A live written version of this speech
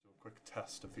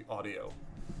test of the audio.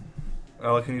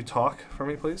 Ella, can you talk for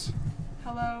me, please?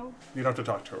 Hello. You don't have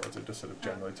to talk to her words. I just sort of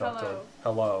generally talk to her.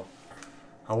 Hello.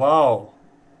 Hello.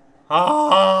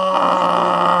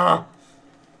 Ah!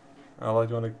 Ella,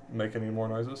 do you want to make any more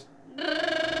noises?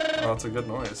 Oh, that's a good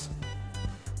noise.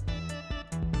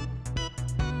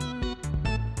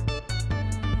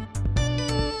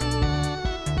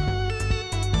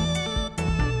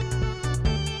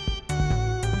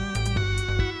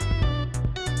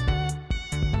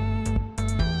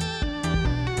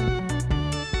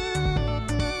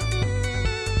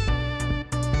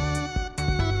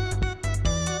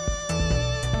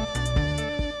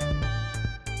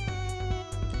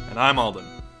 And I'm Alden.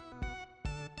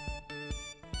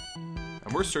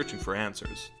 And we're searching for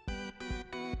answers.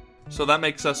 So that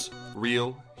makes us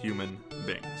real human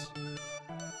beings.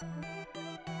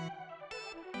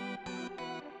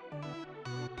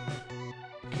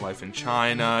 Life in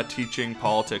China, teaching,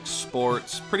 politics,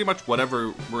 sports, pretty much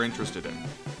whatever we're interested in.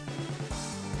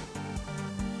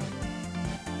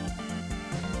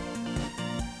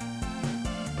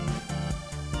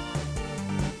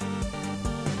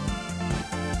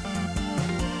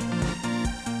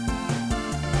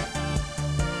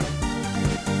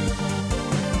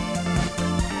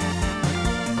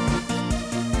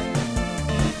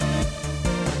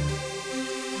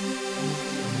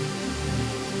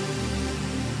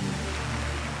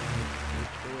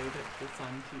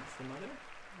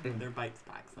 Bites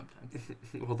back sometimes.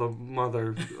 Well, the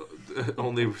mother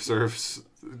only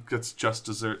gets just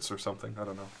desserts or something. I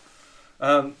don't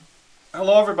know.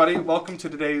 Hello, everybody. Welcome to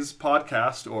today's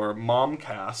podcast, or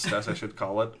Momcast, as I should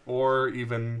call it, or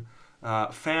even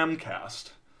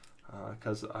Famcast,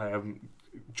 because I am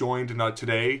joined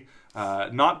today,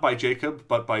 not by Jacob,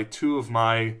 but by two of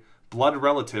my blood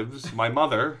relatives, my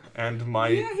mother and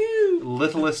my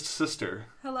littlest sister.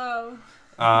 Hello.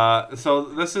 So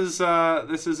this is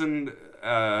in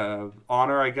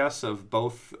honor, I guess, of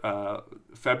both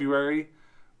February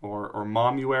or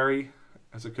Momuary,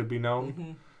 as it could be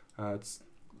known.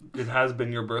 Mm-hmm. It has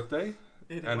been your birthday,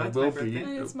 and it will be.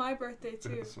 And it's my birthday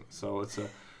too. So it's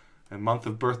a month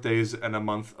of birthdays and a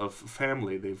month of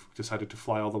family. They've decided to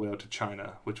fly all the way out to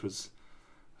China, which was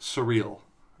surreal.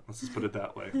 Let's just put it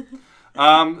that way.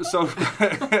 So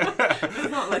it's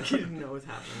not like you didn't know what was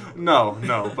happening.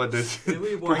 No, but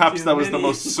perhaps that was the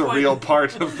most surreal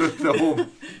part of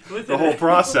the whole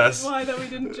process. Why that we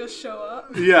didn't just show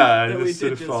up? Yeah, that I we just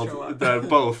did felt show up. that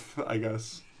both. I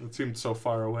guess it seemed so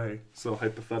far away, so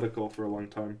hypothetical for a long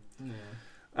time.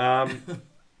 Yeah.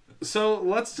 So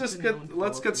let's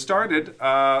get started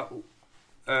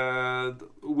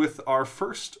with our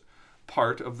first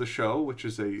part of the show, which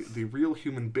is the real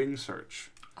human being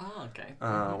search. Oh, okay.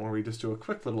 Where we just do a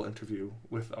quick little interview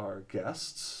with our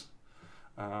guests.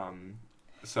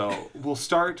 So we'll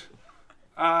start.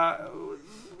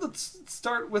 Let's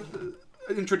start with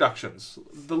introductions.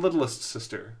 The littlest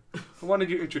sister. Why don't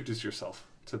you introduce yourself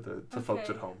to the folks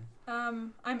at home?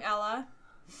 I'm Ella,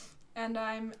 and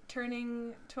I'm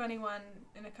turning 21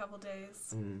 in a couple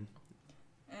days.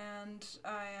 And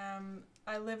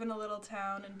I live in a little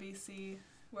town in BC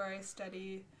where I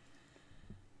study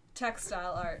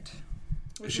textile art,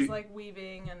 which is like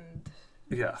weaving and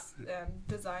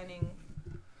designing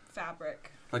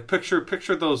fabric. Like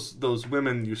picture those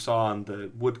women you saw on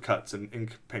the woodcuts and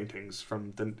ink paintings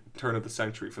from the turn of the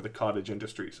century for the cottage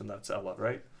industries, and that's Ella,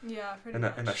 right? Yeah, pretty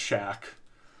much. In a shack,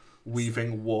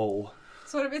 weaving wool.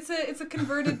 Sort of. It's a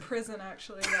converted prison,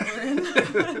 actually, that we're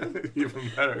in.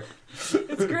 Even better.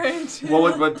 It's great.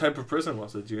 What type of prison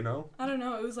was it? Do you know? I don't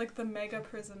know. It was like the mega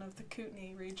prison of the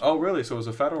Kootenay region. Oh, really? So it was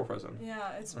a federal prison?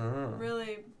 Yeah, it's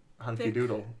really hunky thick,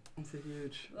 doodle. It's a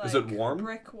huge. Like, is it warm?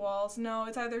 Brick walls. No,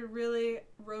 it's either really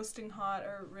roasting hot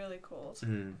or really cold.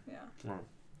 Yeah. Wow.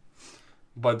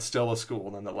 But still a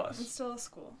school, nonetheless. It's still a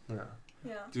school. Yeah.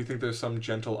 Yeah. Do you think there's some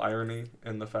gentle irony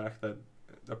in the fact that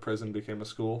a prison became a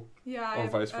school? Yeah, or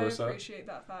vice versa? I appreciate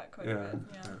that fact quite a bit.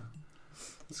 Yeah.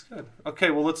 That's good.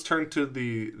 Okay, well, let's turn to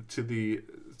the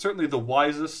certainly the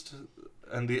wisest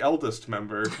and the eldest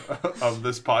member of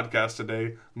this podcast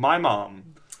today, my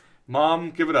mom. Mom,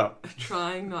 give it up.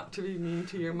 Trying not to be mean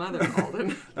to your mother,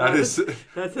 Alden. That's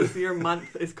your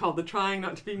month is called the Trying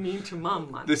Not to Be Mean to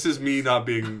Mom month. This is me not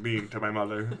being mean to my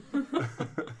mother.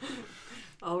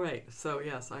 All right. So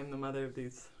yes, I'm the mother of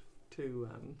these two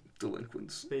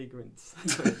delinquents. Vagrants.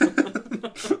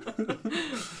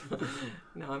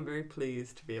 No, I'm very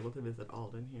pleased to be able to visit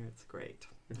Alden here. It's great.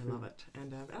 I love it.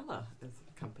 And I have Ella as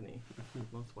company.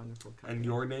 Most wonderful company. And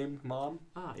your name, Mom?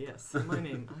 Ah, yes. My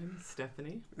name, I'm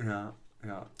Stephanie. Yeah.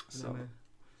 And So I'm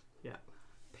a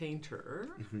painter.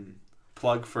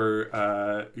 plug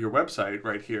for your website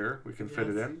right here. We can fit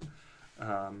it Yes.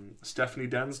 in.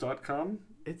 StephanieDens.com.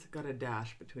 It's got a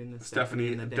dash between the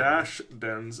Stephanie and the dash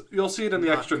Dens. You'll see it in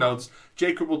the extra .com. notes.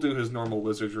 Jacob will do his normal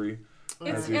wizardry. It's,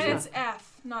 As and usual. it's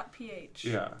F, not PH.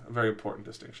 Yeah, a very important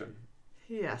distinction.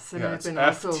 Yes, and Yeah, I've it's been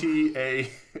also FTA.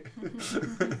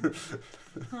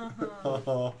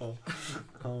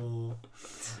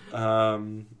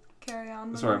 Carry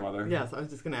on. Sorry, Mother. Mother. Yes, I was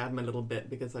just going to add my little bit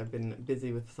because I've been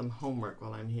busy with some homework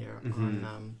while I'm here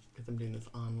on because I'm doing this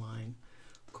online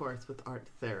course with art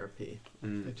therapy,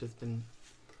 Mm. which has been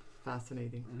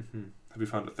fascinating. Mm-hmm. Have you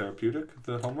found it therapeutic,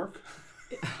 the homework?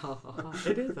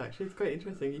 It is actually. It's quite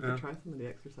interesting. You Yeah. can try some of the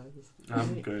exercises.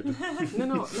 I'm good.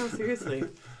 No, seriously.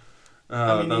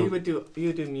 I mean, the-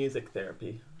 you do music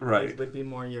therapy. right. It would be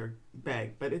more your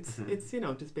bag, but it's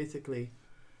Mhm. just basically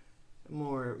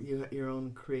more your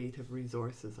own creative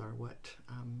resources are what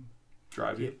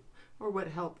Drive you. or what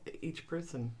help each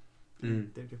person.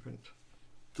 Mm. They're different.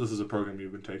 This is a program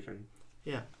you've been taking.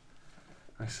 Yeah.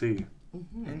 I see.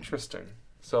 Mm-hmm. Interesting.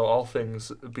 So all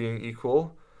things being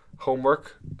equal,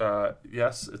 homework.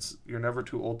 Yes, you're never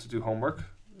too old to do homework,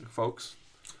 folks.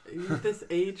 This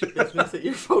age business that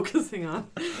you're focusing on.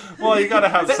 Well, you gotta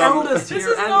have The some. eldest This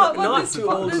here is and not what not this, too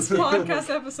old. this podcast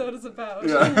episode is about.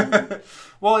 Yeah.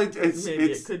 Well, it's Maybe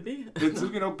it's it could be. it's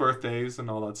birthdays and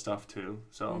all that stuff too.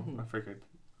 So Mhm. I figured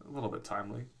a little bit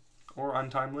timely, or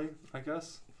untimely, I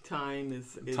guess. Time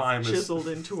is Time is- chiseled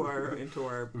into our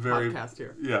Very- podcast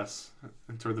here. Yes,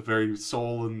 into the very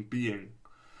soul and being.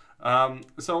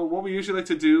 So what we usually like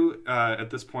to do at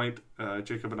this point,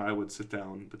 Jacob and I would sit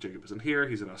down, but Jacob isn't here.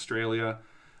 He's in Australia.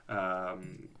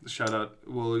 Shout out.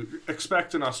 We'll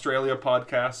expect an Australia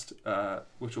podcast,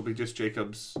 which will be just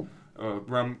Jacob's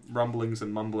rumblings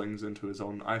and mumblings into his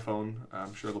own iPhone.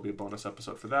 I'm sure there'll be a bonus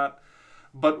episode for that.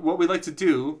 But what we like to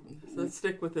do... So let's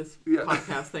stick with this Yeah.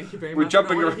 podcast. Thank you very We're much.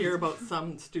 jumping I don't want around. to hear about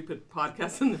some stupid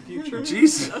podcast in the future.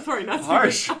 Jeez. Sorry, not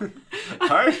Harsh. stupid.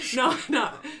 Harsh.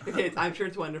 No. Okay, I'm sure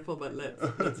it's wonderful, but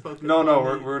let's focus. No,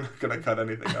 on we're not going to cut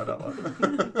anything out, Ella.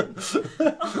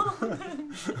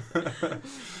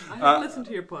 I have listened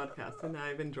to your podcast and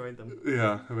I've enjoyed them.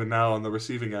 Yeah, but now on the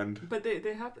receiving end But they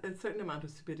have a certain amount of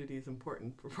stupidity is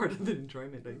important for part of the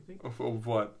enjoyment, don't you think? of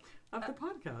what? Of the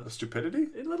podcast. Stupidity?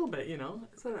 A little bit, It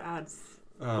sort of adds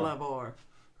Oh, flavor.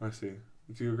 I see.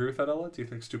 Do you agree with that, Ella? Do you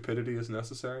think stupidity is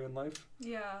necessary in life?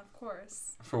 Yeah, of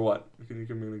course. For what? Can you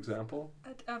give me an example?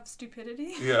 Of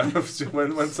stupidity? Yeah,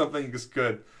 when something is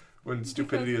good, when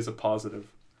stupidity is a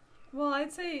positive. Well,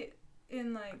 I'd say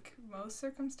in like most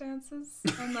circumstances,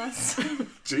 unless.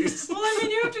 Jeez. Well, I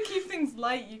mean, you have to keep things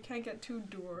light. You can't get too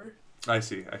dour. I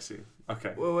see.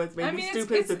 Okay. Well, it's maybe I mean,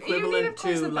 stupid is you need, equivalent of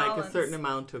course, to a like a balance. certain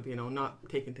amount of, not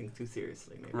taking things too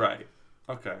seriously, maybe. Right.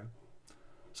 Okay.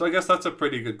 So I guess that's a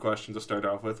pretty good question to start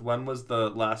off with. When was the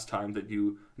last time that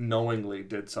you knowingly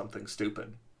did something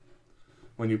stupid?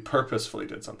 When you purposefully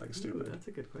did something Ooh, stupid? that's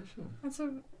a good question.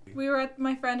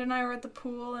 My friend and I were at the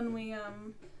pool and we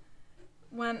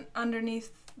went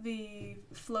underneath the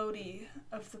floaty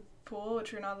of the pool,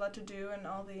 which you're not allowed to do, and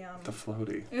all the The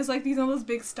floaty. it was like these all those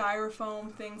big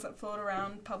styrofoam things that float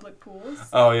around public pools.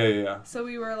 Oh, yeah. So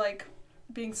we were like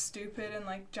being stupid and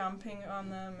like jumping on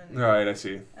them and Right, I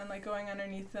see. and like going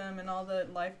underneath them, and all the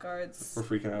lifeguards We're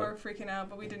freaking were out. freaking out,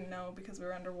 but we didn't know because we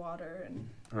were underwater and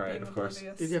Right, being of course.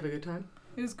 oblivious. Did you have a good time?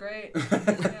 It was great.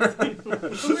 Yeah.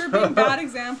 But we were being bad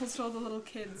examples to all the little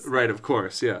kids. Right, of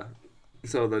course, yeah.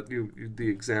 So that you the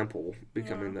example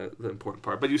becoming the important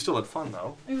part. But you still had fun,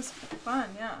 though. It was fun,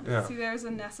 yeah. Yeah. See, there's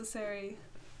a necessary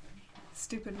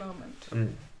stupid moment.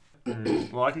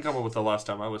 Well, I can come up with the last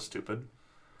time I was stupid.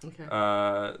 Okay.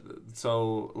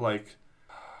 So, like...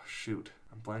 shoot,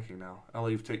 I'm blanking now.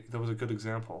 Ella, that was a good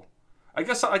example. I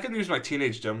guess I can use my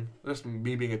teenage Jim. Just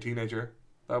me being a teenager.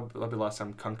 That'd be the last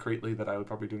time concretely that I would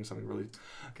probably be doing something really...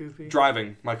 Goofy.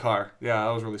 Driving my car. Yeah,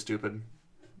 that was really stupid.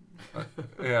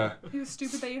 Yeah. It was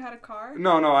stupid that you had a car.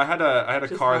 No, I had a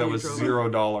Just car how that you was drove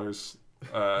it. $0,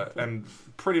 and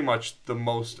pretty much the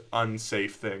most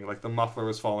unsafe thing. Like the muffler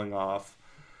was falling off.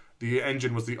 The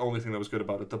engine was the only thing that was good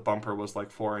about it. The bumper was like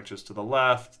 4 inches to the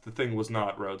left. The thing was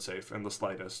not road safe in the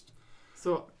slightest.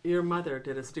 So your mother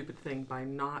did a stupid thing by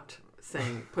not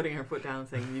putting her foot down and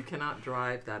saying, you cannot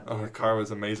drive that Oh, vehicle. the car was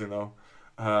amazing though,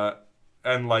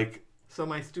 and like. So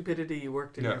my stupidity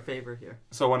worked in Yeah. your favor here.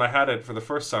 So when I had it for the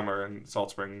first summer in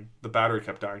Salt Spring, the battery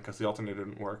kept dying because the alternator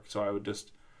didn't work. So I would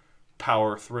just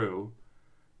power through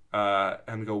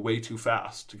and go way too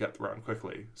fast to get around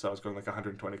quickly. So I was going like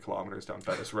 120 kilometers down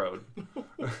Bettis Road.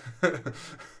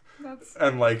 That's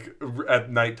And like at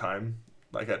nighttime,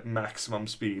 like at maximum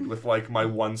speed with like my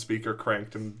one speaker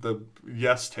cranked and the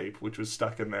Yes tape, which was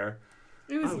stuck in there.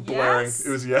 It was blaring. Yes? It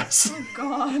was Yes. Oh,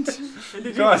 God.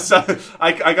 God, so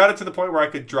I got it to the point where I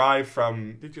could drive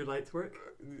from... Did your lights work?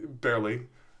 Barely.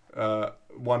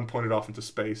 One pointed off into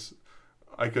space.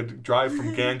 I could drive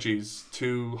from Ganges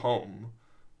to home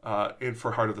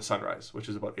for Heart of the Sunrise, which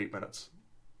is about 8 minutes.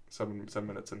 7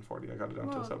 minutes and 40. I got it down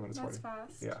to 7 minutes 40. That's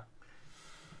fast. Yeah.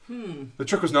 The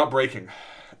trick was not braking,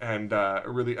 and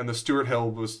the Stuart Hill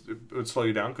would slow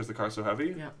you down because the car's so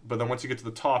heavy. Yeah. But then once you get to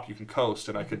the top, you can coast,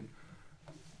 and I could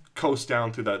coast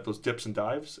down through those dips and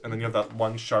dives, and then you have that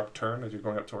one sharp turn as you're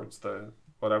going up towards the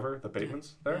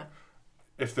Batemans there.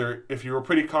 Yeah. If you were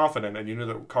pretty confident and you knew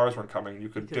that cars weren't coming, you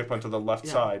could dip onto the left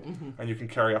side, and you can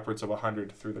carry upwards of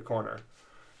 100 through the corner,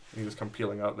 and you just come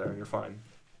peeling out there, and you're fine.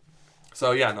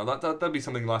 So yeah, no, that'd be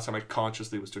something. Last time I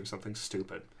consciously was doing something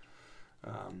stupid.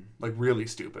 Like really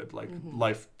stupid, like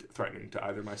life-threatening to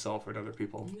either myself or to other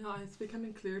people. No, it's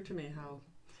becoming clear to me how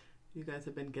you guys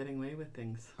have been getting away with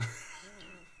things.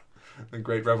 A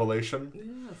great revelation.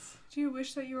 Yes. Do you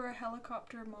wish that you were a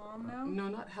helicopter mom now? No,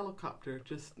 not helicopter,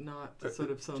 just not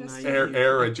sort of so just naive.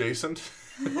 Air adjacent.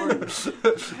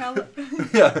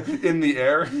 Yeah, in the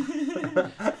air.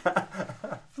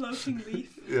 floating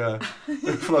leaf. Yeah,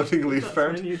 floating leaf That's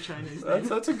parent. my new Chinese name.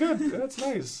 That's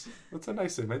nice. That's a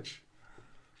nice image.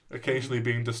 Occasionally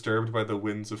being disturbed by the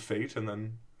winds of fate and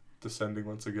then descending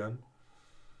once again.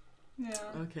 Yeah.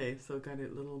 Okay, so got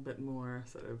it a little bit more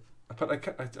sort of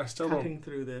But I still cutting don't.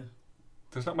 through the...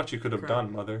 There's not much you could have crap.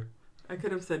 done, Mother. I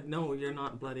could have said, no, you're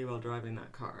not bloody well driving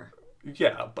that car.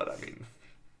 Yeah, but I mean,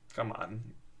 come on.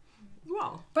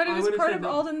 Well, But it I was would have part said of no.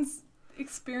 Alden's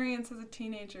experience as a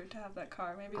teenager to have that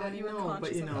car. Maybe I that you were know, conscious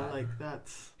but you of know, that. like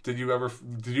that's... Did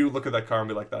you look at that car and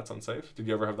be like, that's unsafe? Did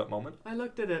you ever have that moment? I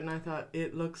looked at it and I thought,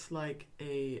 it looks like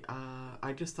a...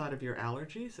 I just thought of your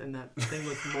allergies and that thing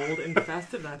was mold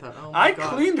infested and I thought, oh my I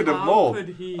God, cleaned it of how mold. could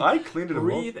he I cleaned it of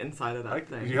mold. breathe inside of that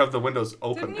thing? You have the windows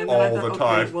open Didn't you? And then I all thought, the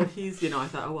time. okay, well, he's, I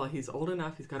thought, oh, well, he's old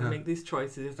enough. He's got to Yeah. make these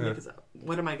choices. He has to Yeah. make his,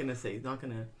 what am I going to say? He's not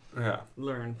going to Yeah.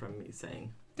 learn from me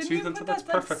saying. Didn't See, you that's put that's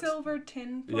that perfect. silver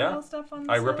tin foil Yeah. stuff on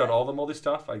the I ripped out silhouette? all the moldy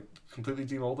stuff. I completely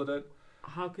demolded it.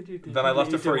 How could you do Then I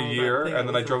left you it for a did all that year, thing? and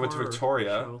then It I was a drove it to horror Victoria.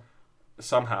 show.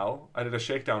 Somehow, I did a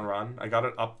shakedown run. I got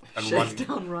it up and running.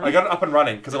 Shakedown run? I got it up and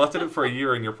running because I left it for a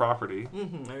year in your property,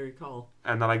 I recall.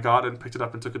 and then I got it and picked it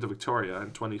up and took it to Victoria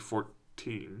in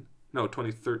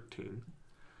 2013.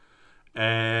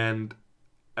 And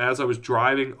as I was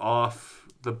driving off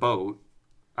the boat,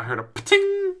 I heard a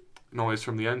pa-ting noise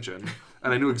from the engine,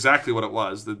 and I knew exactly what it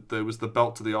was. It was the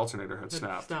belt to the alternator had It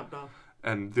snapped. snapped off.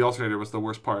 And the alternator was the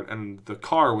worst part, and the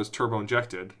car was turbo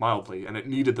injected mildly, and it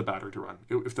needed the battery to run.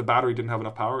 If the battery didn't have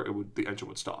enough power, the engine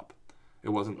would stop. It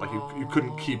wasn't like you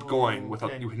couldn't keep going without.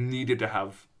 Okay. You needed to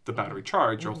have the battery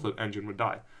charged, or else the engine would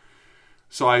die.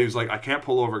 So I was like, I can't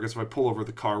pull over because if I pull over,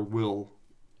 the car won't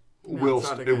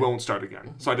start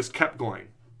again. So I just kept going.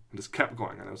 And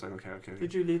I was like, okay.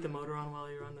 Did you leave the motor on while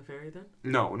you were on the ferry then?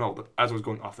 No, but as I was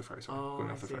going off the ferry,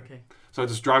 I see, okay. So I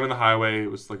was just driving the highway.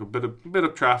 It was like a bit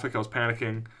of traffic. I was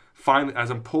panicking. Finally, as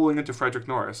I'm pulling into Frederick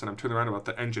Norris and I'm turning around about,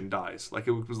 the engine dies. Like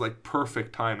it was like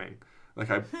perfect timing. Like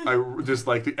I just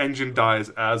like the engine dies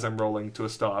as I'm rolling to a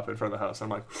stop in front of the house. I'm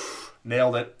like,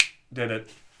 nailed it, did it,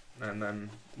 and then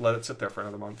let it sit there for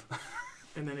another month.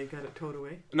 And then he got it towed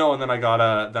away? No, and then I got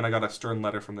a stern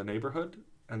letter from the neighborhood.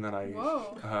 And then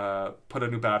I put a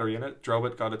new battery in it, drove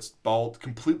it, got its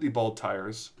completely bald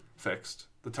tires fixed.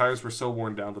 The tires were so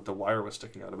worn down that the wire was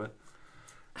sticking out of it.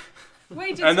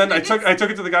 Wait, and then I took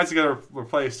it to the guys to get it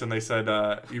replaced, and they said,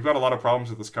 "You've got a lot of problems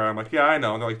with this car." I'm like, "Yeah, I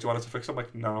know." And they're like, "Do you want us to fix it?" I'm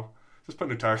like, "No, just put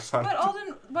new tires on." But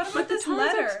Alden, what about the this tires are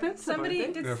letter? expensive, Somebody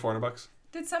aren't they? Yeah, $400.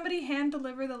 did somebody hand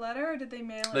deliver the letter, or did they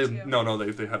mail it They to you? no,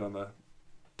 they had on the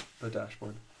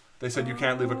dashboard. They said you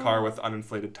can't leave a car with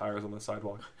uninflated tires on the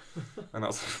sidewalk, and I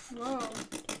was like, Whoa.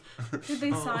 Did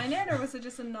they sign it, or was it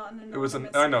just a not an it was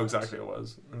anonymous I know note? exactly what it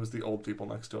was. It was the old people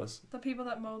next to us. The people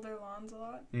that mowed their lawns a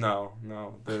lot? No,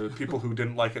 the people who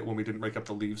didn't like it when we didn't rake up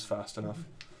the leaves fast enough.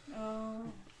 Oh.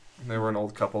 They were an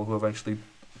old couple who eventually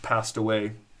passed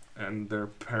away, and their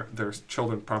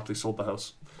children promptly sold the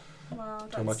house Wow, to a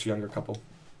that much younger couple.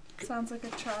 sounds like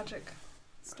a tragic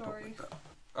story.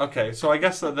 Okay, so I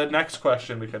guess the next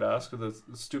question we could ask, the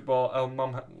stoop ball,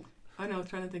 Mom, I know, I was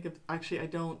trying to think of... Actually, I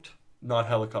don't... not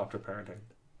helicopter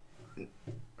parenting.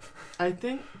 I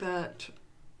think that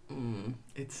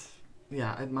it's...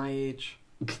 Yeah, at my age,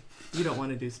 you don't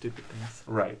want to do stupid things.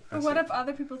 Right. But what if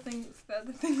other people think that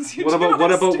the things you What do about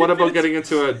are what about stupid? getting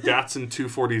into a Datsun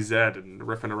 240Z and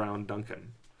ripping around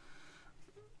Duncan?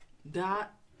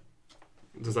 That...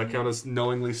 Does that count as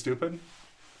knowingly stupid?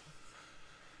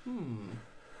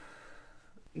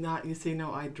 Not, you see,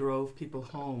 no, I drove people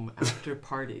home after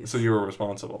parties. So you were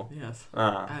responsible. Yes.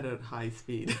 Ah. At a high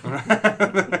speed.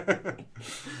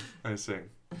 I see.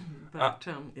 But,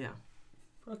 yeah.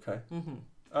 Okay. Mm-hmm.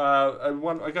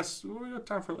 I guess we got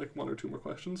time for like one or two more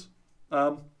questions.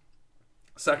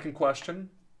 Second question: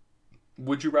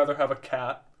 would you rather have a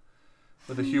cat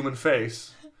with a human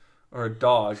face or a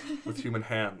dog with human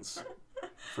hands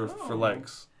for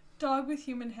legs? Dog with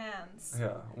human hands.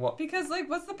 Yeah. What? Because like,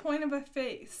 what's the point of a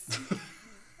face?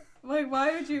 Like,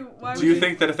 why would you? Do you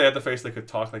think that if they had the face, they could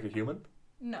talk like a human?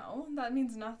 No, that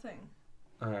means nothing.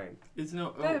 All right.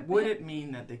 Would it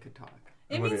mean that they could talk?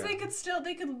 It means they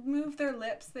could move their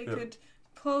lips. They could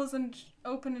close and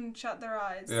open and shut their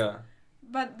eyes. Yeah.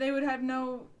 But they would have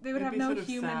no. They would have no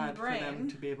human sad brain. For them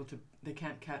to be able to. They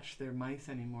can't catch their mice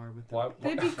anymore with.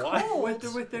 They'd be cold.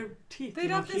 With their teeth.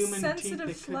 They'd have this human sensitive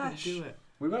teeth, they flesh. couldn't do it.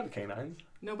 We've got canines.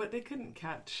 No, but they couldn't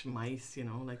catch mice,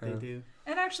 like they do.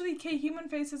 And actually, human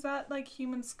face, is that like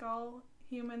human skull?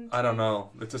 Human teeth? I don't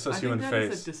know. It just says human think face.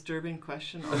 that is a disturbing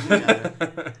question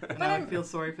altogether. And I feel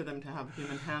sorry for them to have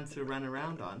human hands to run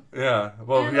around on. Yeah.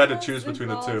 Well, we had to choose between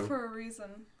the two. For a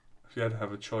reason. If you had to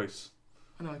have a choice.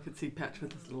 I know I could see Patch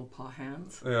with his little paw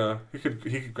hands. Yeah. He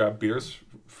could grab beers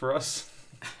for us.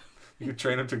 You could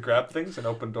train him to grab things and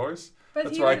open doors. But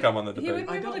that's where I come on the debate. He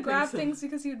wouldn't be able to grab things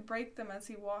because he would break them as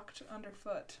he walked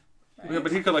underfoot. Right? Yeah,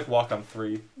 but he could walk on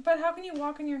three. But how can you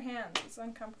walk on your hands? It's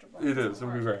uncomfortable. It is. It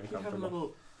would be very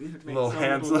uncomfortable. You have little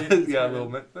hands. Yeah,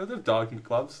 little dog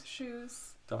gloves.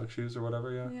 Shoes. Dog shoes or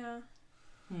whatever. Yeah.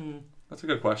 Yeah. That's a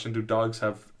good question. Do dogs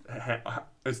have?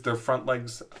 Is their front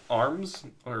legs arms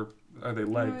or are they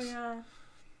legs? Oh yeah.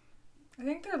 I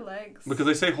think they're legs. Because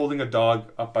they say holding a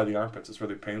dog up by the armpits is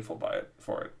really painful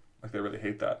for it. Like they really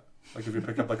hate that. Like if you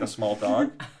pick up a small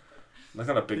dog, like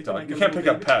not a big dog. You can't pick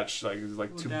up Petch.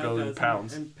 He's 2 billion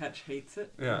pounds. And Petch hates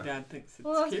it. Yeah. And Dad thinks it's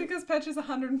that's cute. because Petch is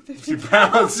 150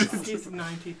 pounds. He's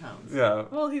 90 pounds. Yeah.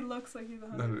 Well, he looks like he's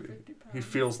 150 pounds. He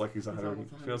feels like he's 100.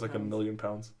 Feels like 1 million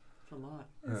pounds. It's a lot.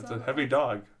 Yeah, it's a heavy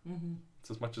dog. Mm-hmm. It's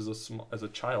as much as a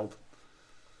child.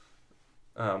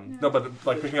 No,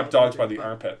 but picking up dogs by the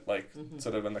armpit,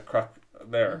 sort of in the cruck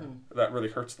there, that really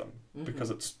hurts them because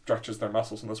it stretches their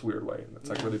muscles in this weird way, and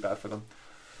it's really bad for them.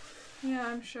 Yeah,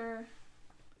 I'm sure.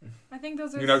 I think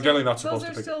those are. Generally not supposed to.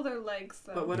 Those are still their legs,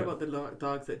 though. But what about the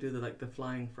dogs that do the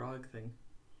flying frog thing?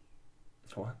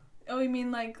 What? Oh, you mean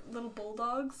like little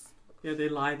bulldogs? Yeah, they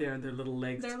lie there and their little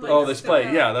legs. They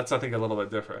splay. Yeah, that's I think a little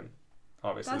bit different.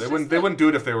 Obviously, they wouldn't do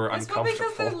it if they were uncomfortable. It's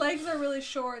because their legs are really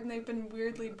short and they've been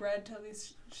weirdly bred to have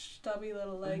these stubby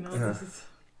little legs.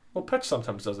 Well, Petch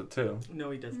sometimes does it too.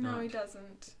 No, he does not. No, he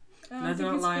doesn't. Does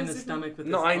not lie on his stomach with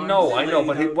his I know,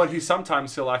 but he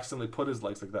sometimes he'll accidentally put his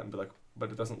legs like that and be like, but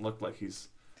it doesn't look like he's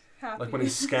happy. Like when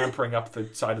he's scampering up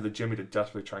the side of the Jimmy to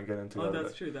desperately try and get into. Oh,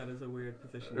 that's true. That is a weird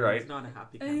position. Right. He's not a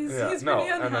happy camper. He's pretty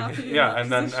unhappy.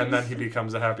 And then he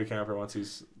becomes a happy camper once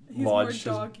he's lodged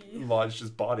his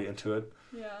body into it.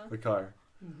 Yeah. The car.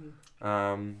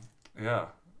 Mm-hmm. Yeah.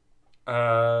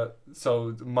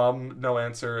 So mom, no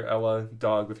answer. Ella,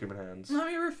 dog with human hands.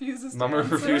 Mommy refuses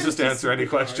to answer any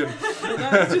question.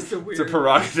 That's just a weird, it's a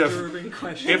prerogative. Disturbing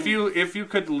question. If you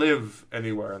could live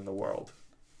anywhere in the world,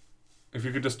 if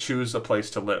you could just choose a place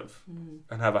to live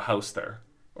and have a house there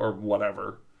or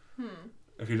whatever,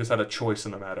 if you just had a choice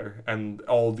in the matter and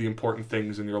all the important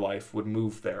things in your life would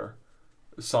move there,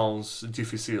 sans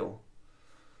difficile.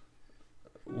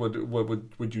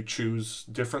 Would you choose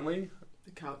differently?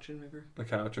 The couch and river. The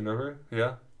couch and river,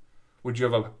 yeah. Would you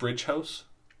have a bridge house?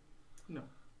 No.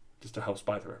 Just a house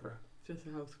by the river. Just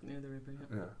a house near the river.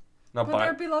 Yeah. Yeah. But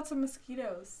there'd be lots of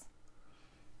mosquitoes.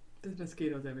 There's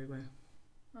mosquitoes everywhere.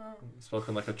 Oh.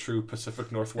 Spoken like a true Pacific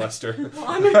Northwester. Well,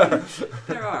 I mean,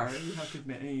 there are. You have to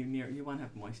admit, you want to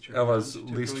have moisture. Ella's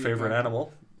least favorite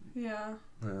animal. Yeah.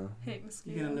 Yeah. Hate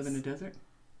mosquitoes. You gonna live in a desert?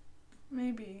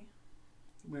 Maybe.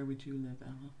 Where would you live,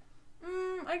 Ella?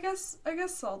 I guess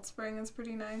Salt Spring is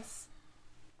pretty nice,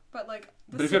 but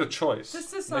But if you had a choice, this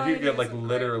society you could get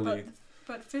literally. Great,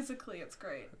 but physically, it's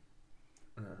great.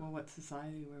 Yeah. Well, what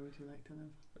society? Where would you like to live?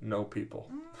 No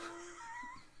people.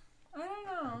 I don't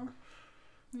know.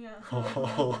 Yeah.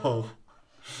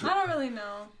 I don't really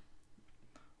know.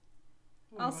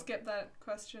 I'll skip that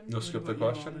question. You'll skip the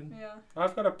question? Yeah.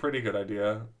 I've got a pretty good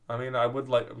idea. I mean, I would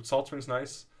like Salt Spring's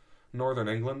nice. Northern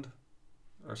England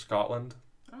or Scotland.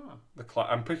 Oh.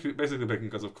 I'm basically picking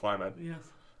because of climate. Yes.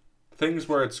 Things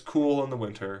where it's cool in the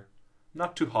winter,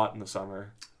 not too hot in the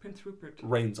summer. Prince Rupert.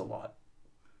 Rains a lot.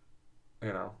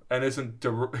 And isn't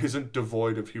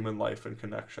devoid of human life and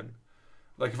connection.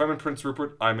 Like if I'm in Prince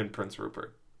Rupert, I'm in Prince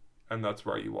Rupert, and that's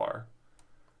where you are.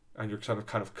 and you're kind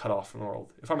of cut off from the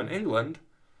world. If I'm in England,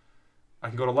 I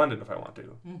can go to London if I want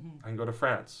to. Mm-hmm. I can go to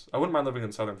France. I wouldn't mind living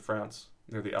in southern France,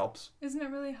 near the Alps. Isn't it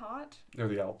really hot? Near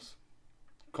the Alps.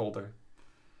 Colder.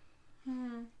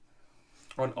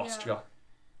 Or in Austria.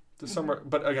 There's somewhere,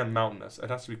 but again, mountainous. It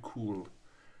has to be cool.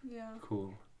 Yeah.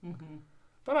 Cool. Mm-hmm.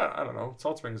 But I don't know.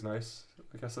 Salt Spring's nice.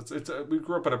 I guess we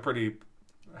grew up in a pretty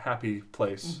happy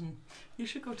place. Mm-hmm. You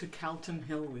should go to Calton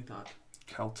Hill, we thought.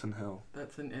 Calton Hill.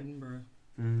 That's in Edinburgh.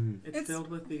 It's filled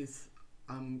with these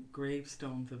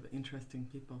gravestones of interesting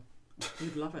people.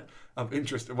 You'd love it. Of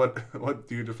interest. What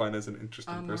do you define as an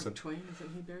interesting person? Mark Twain,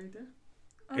 isn't he buried there?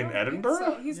 I In don't think Edinburgh?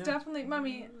 So. He's definitely,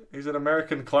 Mummy. He's an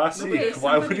American classic. Okay,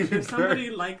 Why would he be there's buried? somebody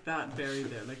like that buried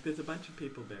there. Like there's a bunch of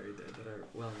people buried there that are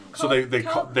well known.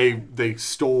 So they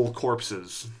stole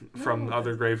corpses from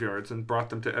other graveyards and brought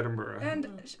them to Edinburgh. And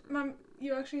Mum,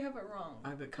 you actually have it wrong.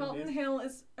 Calton confused. Hill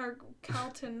is, or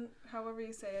Calton, however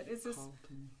you say it, is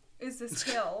this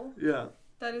hill Yeah.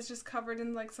 that is just covered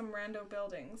in like some rando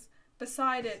buildings.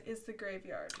 Beside it is the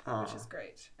graveyard, which is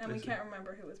great, and we can't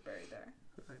remember who was buried there.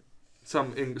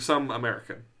 Some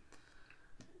American.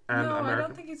 And no, American. I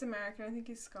don't think he's American. I think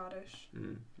he's Scottish.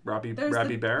 Robbie There's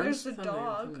Bearns? the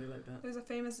dog. Somebody like that. There's a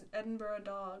famous Edinburgh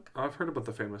dog. Oh, I've heard about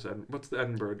the famous what's the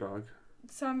Edinburgh dog?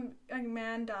 Some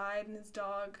man died and his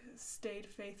dog stayed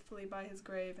faithfully by his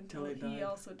grave until Till he he died.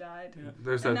 also died. Yeah.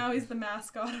 There's And that. now he's the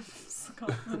mascot of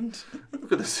Scotland.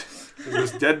 Look at this.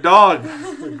 This dead dog.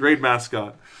 Great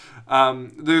mascot.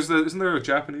 Isn't there a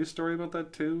Japanese story about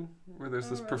that too? Where there's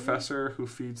this really? professor who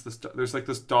feeds this. There's like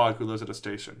this dog who lives at a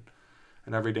station,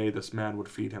 and every day this man would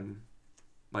feed him,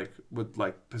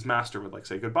 his master would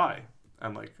say goodbye,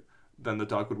 and then the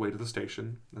dog would wait at the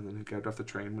station, and then he'd get off the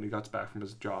train when he got back from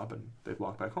his job, and they'd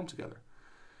walk back home together.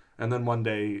 And then one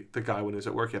day, the guy, when he was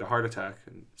at work, he had a heart attack,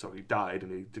 and so he died,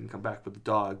 and he didn't come back. But the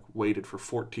dog waited for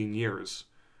 14 years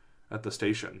at the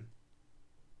station,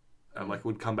 and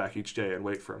would come back each day and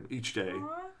wait for him each day.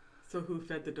 Aw. So who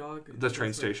fed the dog? The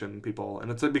train station people,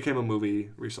 and it became a movie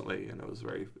recently, and it was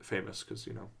very famous because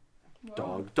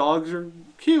Whoa. dogs are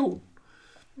cute.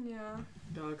 Yeah.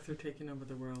 Dogs are taking over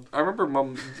the world. I remember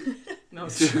Mum. No,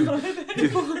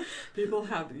 Dude. people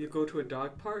you go to a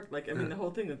dog park. The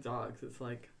whole thing with dogs, it's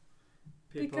like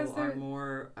people Because are they're-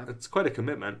 more, It's quite a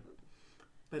commitment.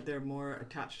 but they're more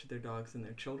attached to their dogs than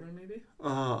their children, maybe.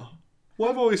 Well,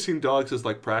 I've always seen dogs as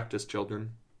practice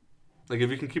children. If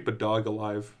you can keep a dog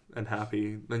alive and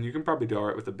happy, then you can probably do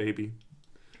alright with a baby.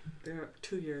 They're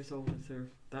 2 years old.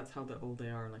 That's how old they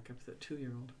are. Like a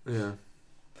 2-year-old. Yeah.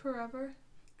 Forever.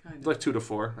 Kind of. 2 to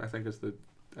 4, I think, is the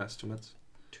estimates.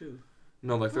 2.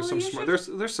 No, there's Well, some you smart.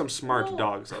 should- There's some smart Well,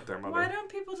 dogs out there, Mother. Why don't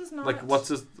people just not? What's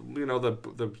this?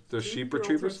 The sheep 2-year-olds are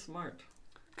retrievers. smart.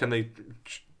 Can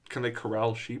they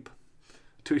corral sheep?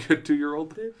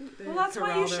 2-year-old. Well, that's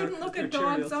why you shouldn't look at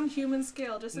dogs on human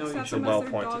scale. Just No, you accept shouldn't. them as Well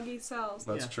their pointed. doggy selves.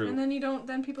 That's Yeah. true. And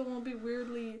then people won't be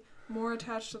weirdly more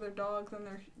attached to their dog than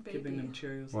their baby. Giving them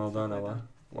Cheerios. Well and done, stuff like Ella.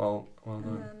 Well and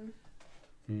done.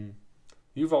 then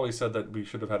You've always said that we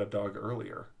should have had a dog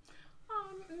earlier.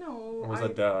 that. No. Or was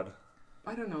that Dad?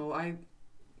 I don't know.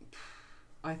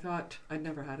 I thought I'd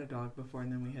never had a dog before,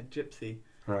 and then we had Gypsy.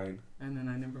 Right. And then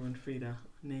I remember when Frida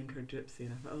named her Gypsy,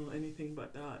 and I thought, oh, anything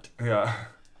but that. Yeah.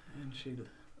 And she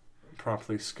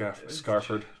Promptly was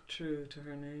scarfed. true to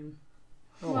her name.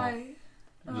 Oh. why?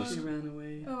 She ran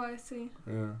away, Oh, I see.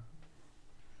 Yeah.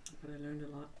 but I learned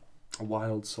a lot. A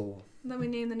wild soul. Then we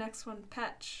name the next one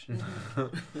Petch.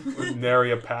 With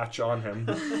nary a patch on him.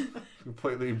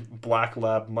 Completely black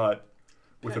lab mutt.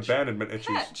 With Petch. abandonment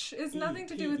issues. Petch is nothing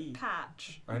to do E-P-E. with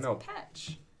patch. I It's know.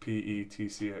 Petch.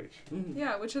 Petch. Mm.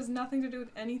 Yeah, which has nothing to do with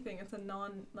anything. It's a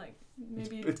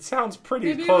maybe. It sounds pretty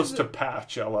Maybe it close was to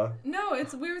patch, Ella. No,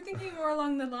 we were thinking more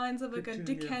along the lines of a Petunia.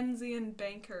 Dickensian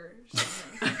banker. Or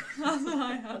something. That's what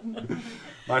I had.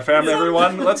 My family,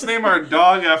 everyone. Let's name our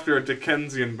dog after a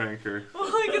Dickensian banker.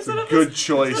 Well, instead Good of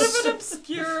choice. an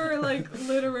obscure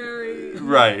literary.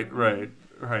 Right.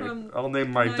 From I'll name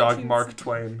my dog 19th Mark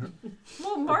Twain.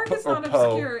 Well, Mark Or is not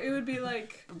Poe. obscure. It would be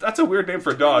like. That's a weird name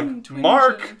for a dog. Twin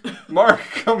Mark, Mark,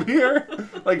 come here.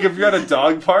 If you're at a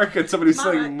dog park and somebody's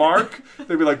saying Mark,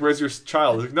 they'd be like, "Where's your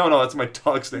child?" Like, no, that's my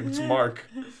dog's name. It's Mark.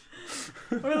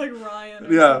 Or like Ryan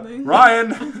or Yeah, something. Ryan.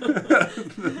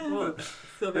 Well,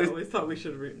 Sylvia always thought we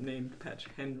should have named Petch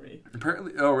Henry.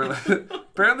 Apparently, oh really?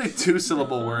 Apparently,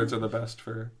 2-syllable words are the best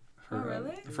for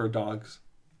really? for dogs.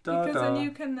 Because then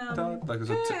you can. There's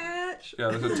a Petch.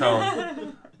 yeah, there's a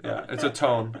tone. Yeah, it's a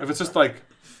tone. If it's just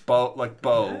bow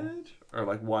Petch. or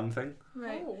one thing,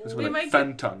 Right. Oh. it's They like might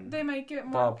Fenton. They might get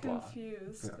Blah, more blah.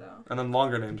 confused Yeah. though. And then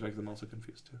longer names make them also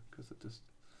confused too, because it just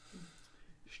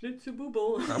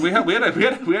Schnitzububel.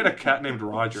 We had a cat named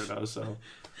Roger though, so.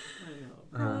 I know.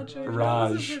 Roger. Raj,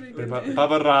 That was a pretty good name.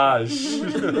 Baba Raj,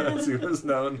 as he was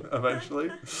known eventually.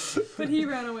 But he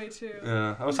ran away too.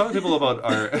 Yeah, I was telling people about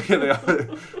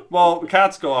our. Well,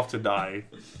 cats go off to die.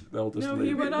 They'll just No, leave.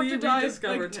 he went off We to die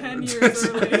rediscovered like 10 him. years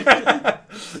early.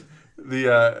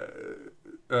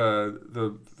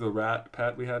 The rat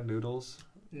pet we had, Noodles,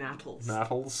 Nattles.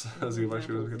 as he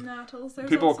actually was. Nattles. There's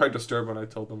People were also quite disturbed when I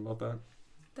told them about that.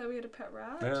 that we had a pet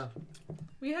rat. Yeah,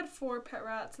 We had 4 pet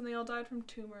rats and they all died from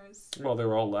tumors. well, they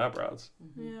were all lab rats,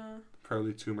 Mhm. Yeah.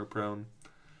 fairly tumor prone.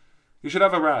 You should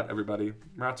have a rat, everybody.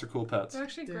 Rats are cool pets. They're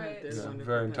actually They're- great. they're Yeah, wonderful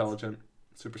very pets. intelligent,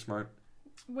 super smart.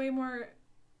 Way more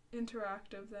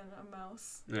interactive than a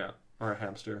mouse. Yeah, or a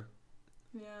hamster.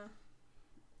 Yeah.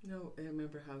 No, I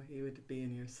remember how he would be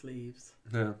in your sleeves.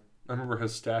 Yeah, I remember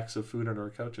his stacks of food under our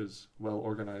couches, well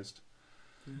organized.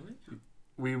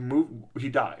 Really? He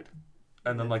died,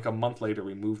 and then like a month later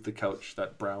we moved the couch,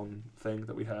 that brown thing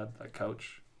that we had, that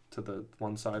couch, to the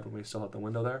one side when we still had the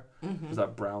window there. It was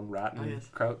that brown rat Oh, yes.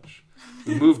 couch.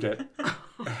 We moved it.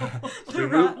 The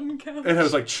rotten couch. And it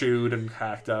was like chewed and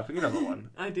hacked up. You know the one.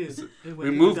 I do. We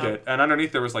moved it, and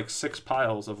underneath there was like 6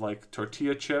 piles of like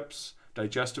tortilla chips,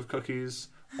 digestive cookies,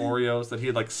 Oreos that he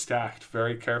had like stacked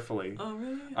very carefully Oh,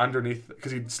 really? underneath,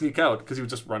 because he'd sneak out because he was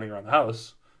just running around the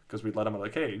house because we'd let him out of the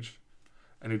cage,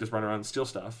 and he'd just run around and steal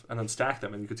stuff and then stack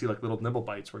them, and you could see like little nibble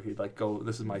bites where he'd like go,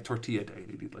 "This is my tortilla day,"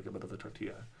 and he'd eat like a bit of the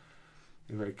tortilla.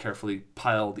 He very carefully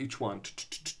piled each one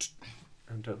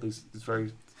into these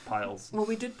very piles. Well,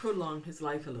 we did prolong his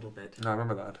life a little bit. And I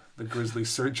remember that, the grisly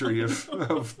surgery of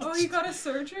Oh, he got a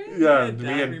surgery? yeah, Dad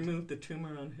me and removed the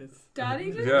tumor on his.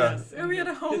 Daddy did? yeah. Yes, Oh, we had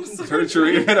a home Kitchen surgery.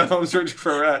 surgery and a home surgery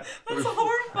for a rat. That's I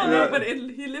horrifying. know, Yeah. but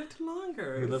he lived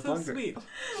longer. He It lived was so longer. sweet.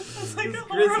 That's like It a was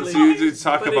grisly. So horrifying. you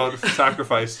talk But about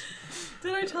sacrifice.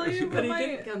 Did I tell you But about he my...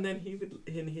 did, and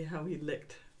then how he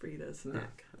licked Frida's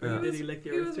neck. Yeah. Did he lick He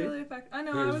yours was too? really affectionate. I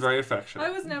know, He I was was very affectionate.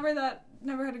 I was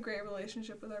never had a great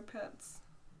relationship with our pets.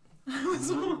 I was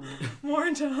Oh. more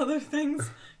into other things.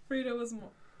 Frida was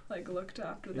more, like, looked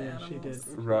after the Yeah, animals. she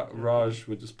did. Raj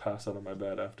would just pass out on my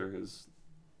bed after his.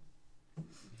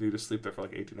 He'd just sleep there for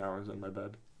like 18 hours in my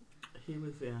bed. He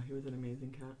was an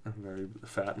amazing cat. I'm very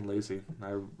fat and lazy.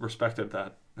 I respected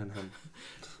that in him.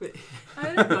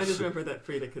 I No, don't I just remember that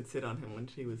Frida could sit on him when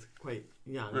she was quite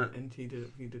young, Yeah. and he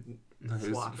didn't. He was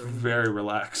Swat or anything. very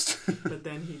relaxed. But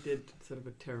then he did sort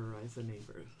of terrorize the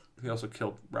neighbors. He also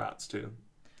killed rats too.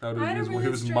 That I had a was, really he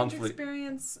was strange monthly.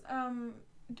 experience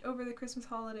over the Christmas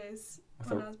holidays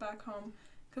With when a- I was back home.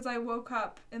 Because I woke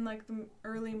up in like the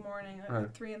early morning, like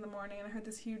Right. 3 in the morning, and I heard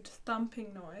this huge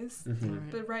thumping noise. Mhm.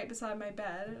 Alright. But right beside my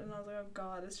bed, and I was like, oh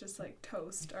god, it's just like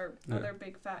Toast, our Yeah. other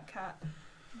big fat cat,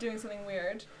 doing something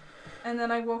weird. And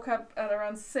then I woke up at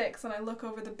around 6, and I look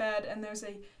over the bed, and there's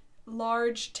a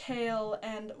large tail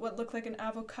and what looked like an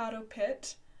avocado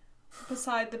pit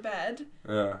beside the bed.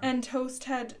 Yeah. And Toast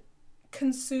had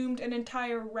consumed an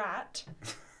entire rat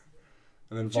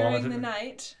And then during vomited. the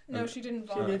night. No, And- she didn't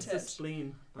She vomit needs the it.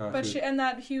 spleen. But and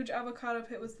that huge avocado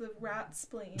pit was the rat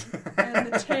spleen, and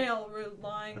the tail were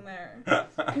lying there.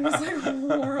 It was like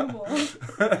horrible.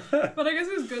 But I guess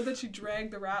it was good that she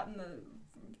dragged the rat in the.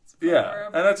 Yeah,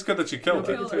 and that's good that you killed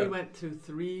No, it killed We too. went to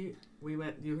 3.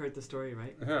 You heard the story,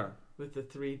 right? Yeah, With the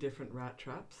 3 different rat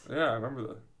traps, yeah, I remember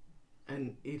that.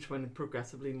 and each one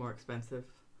progressively more expensive.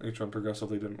 Each one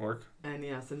progressively didn't work. And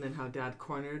yes, and then how Dad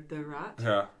cornered the rat,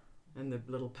 Yeah, and the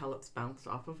little pellets bounced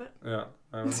off of it. yeah,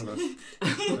 I remember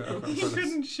that. He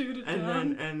couldn't shoot it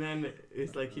down. And then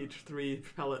it's like each 3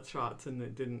 pellet shots, and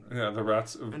it didn't. Yeah, the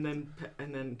rats. And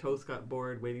then Toast got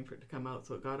bored waiting for it to come out,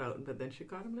 so it got out, but then she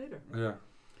got him later. Yeah.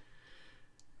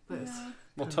 But it's- Yeah.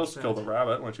 Well, Kind of Toast sad. killed a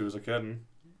rabbit when she was a kid.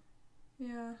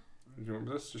 Yeah. Do you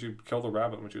remember this? She killed a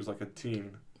rabbit when she was like a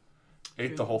teen. Ate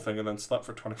True. the whole thing and then slept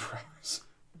for 24 hours.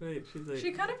 Right, she's like.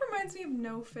 She kind of reminds me of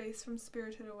No Face from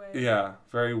Spirited Away. Yeah,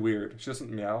 very weird. She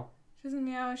doesn't meow. She doesn't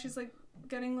meow. She's like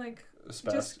getting like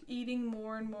Spast. just eating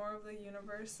more and more of the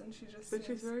universe, and she just. But she's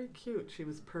seems- very cute. She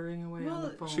was purring away on Well, the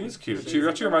phone. She's cute. She's- She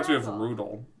actually reminds me of adorable.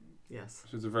 Rudel. Yes.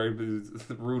 She's a very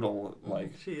Rudel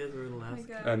like, She is I Rudel-esque.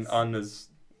 guess. and Un is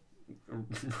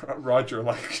Roger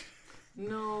like.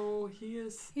 No, he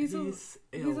is. He's a- ill. he's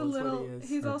a is what little. He is.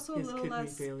 He's also a He has little kidney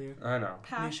less failure. I know.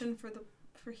 passion for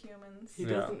humans. He Yeah.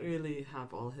 doesn't really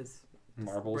have all his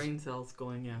Marbles. brain cells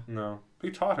going. Yeah. No,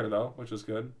 he taught her though, which is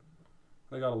good.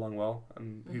 They got along well,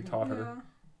 and he Mhm. taught her Yeah,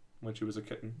 when she was a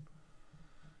kitten.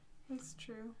 that's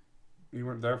true. You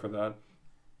weren't there for that.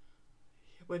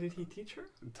 What did he teach her?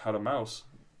 How to mouse.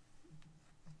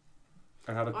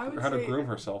 And how I would to say- groom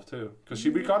herself too, because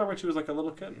we got her when she was like a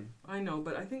little kitten. I know,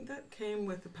 but I think that came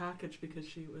with the package because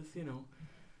she was,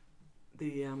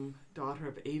 the daughter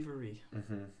of Avery.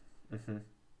 Mm-hmm. Mm-hmm.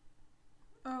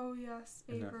 Oh yes,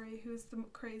 Avery, who's the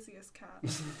craziest cat.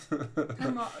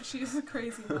 Mm-hmm. She's a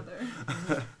crazy mother.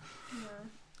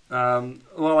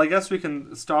 Well, I guess we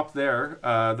can stop there.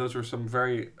 Those were some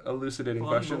very elucidating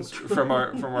questions from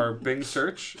our Bing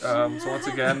search. So once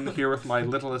again, here with my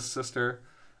littlest sister,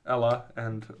 Ella,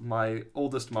 and my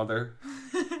oldest mother,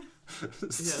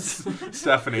 Yes.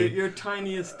 Stephanie. Your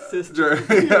tiniest sister.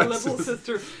 Yes. Your little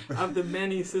sister of the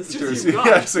many sisters you've got.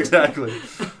 Yes, exactly.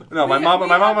 No, my mom and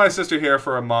my sister here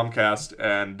for a momcast,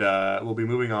 and we'll be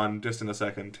moving on just in a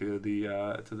second to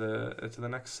the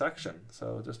next section.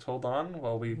 So just hold on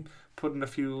while we put in a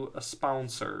few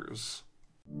sponsors.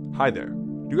 Hi there.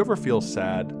 Do you ever feel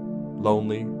sad,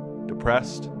 lonely,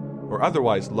 depressed, or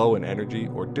otherwise low in energy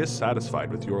or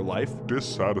dissatisfied with your life?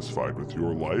 Dissatisfied with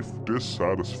your life?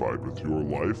 Dissatisfied with your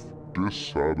life?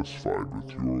 Dissatisfied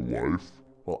with your life?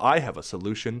 Well, I have a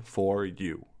solution for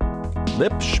you.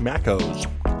 Lip Schmackos.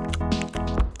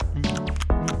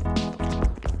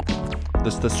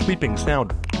 This is the sweeping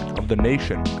sound of the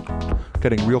nation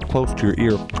getting real close to your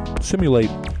ear.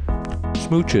 Simulate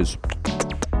smooches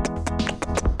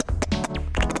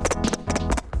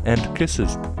and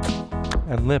kisses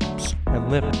and lips and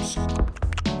lips.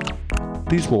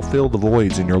 These will fill the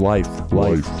voids in your life.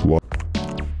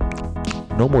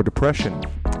 No more depression.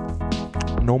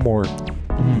 No more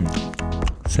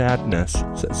sadness.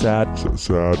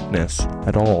 Sadness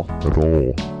at all.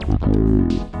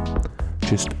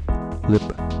 Just lip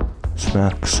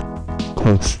smacks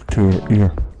close to your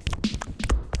ear.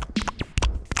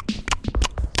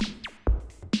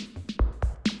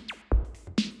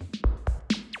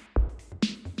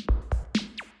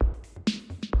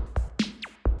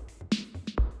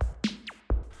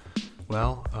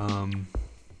 Well,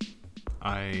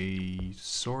 I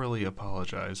sorely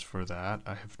apologize for that.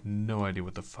 I have no idea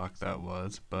what the fuck that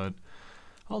was, but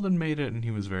Alden made it and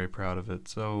he was very proud of it,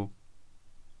 so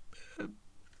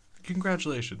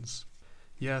congratulations.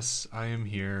 Yes, I am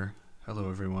here. Hello,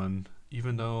 everyone.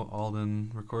 Even though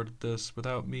Alden recorded this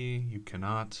without me, you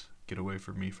cannot get away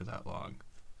from me for that long.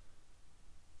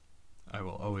 I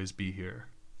will always be here,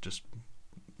 just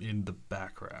in the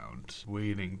background,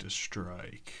 waiting to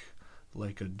strike.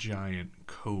 Like a giant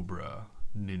cobra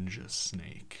ninja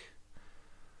snake,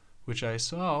 which I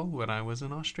saw when I was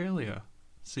in Australia.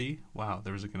 See? Wow,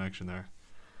 there was a connection there.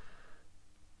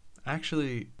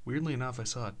 Actually, weirdly enough, I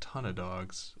saw a ton of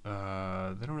dogs. They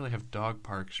don't really have dog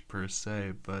parks per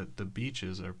se, but the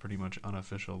beaches are pretty much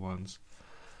unofficial ones.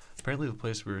 Apparently the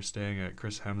place we were staying at,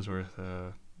 Chris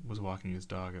Hemsworth was walking his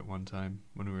dog at one time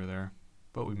when we were there,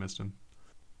 but we missed him.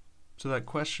 So that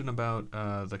question about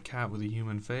the cat with a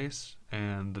human face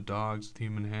and the dogs with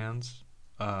human hands,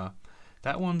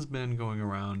 that one's been going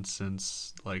around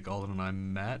since Alden and I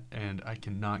met, and I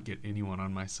cannot get anyone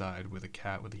on my side with a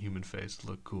cat with a human face to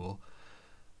look cool.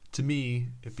 To me,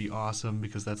 it'd be awesome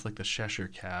because that's like the Cheshire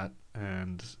Cat,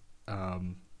 and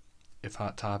if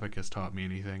Hot Topic has taught me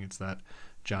anything, it's that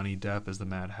Johnny Depp as the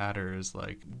Mad Hatter is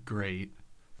great,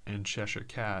 and Cheshire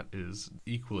Cat is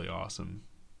equally awesome.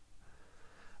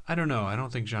 I don't know. I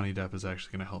don't think Johnny Depp is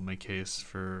actually going to help my case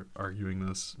for arguing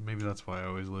this. Maybe that's why I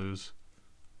always lose.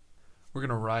 We're going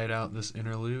to ride out this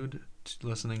interlude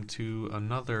listening to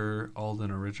another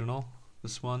Alden original.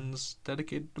 This one's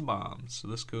dedicated to moms. So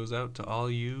this goes out to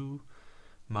all you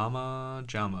mama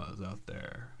jamas out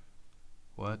there.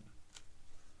 What?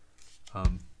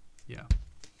 Yeah.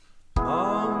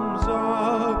 Moms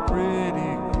are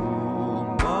pretty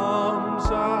cool. Moms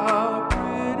are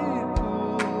pretty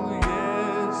cool.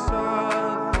 Yes,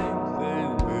 I think they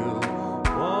will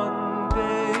one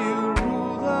day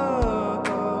rule the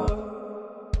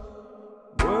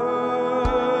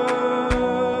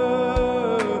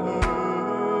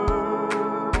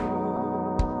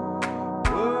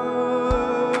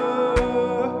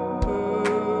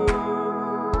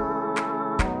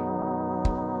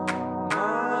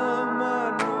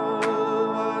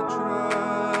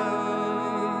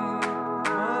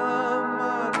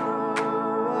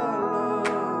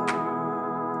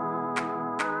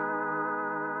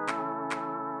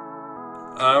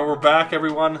We're back,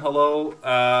 everyone. Hello.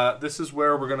 This is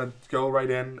where we're going to go right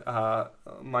in.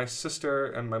 My sister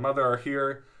and my mother are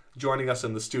here joining us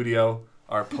in the studio,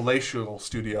 our palatial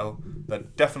studio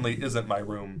that definitely isn't my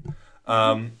room.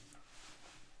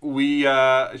 You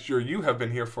have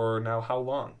been here for now how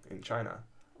long in China?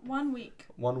 1 week.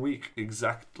 1 week,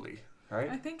 exactly, right?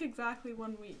 I think exactly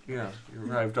 1 week. Yeah, you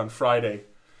arrived on Friday.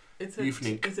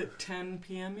 evening. Is it 10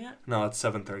 p.m. yet? No, it's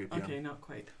 7:30 p.m. Okay, not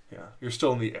quite. Yeah, you're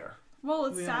still in the air. Well,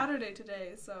 it's Yeah. Saturday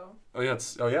today, so. Oh yeah,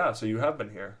 so you have been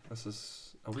here. This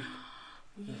is a week.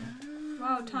 Yeah.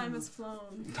 Wow, time has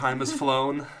flown. Time has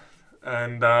flown,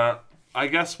 and I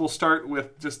guess we'll start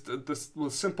with just this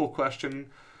simple question.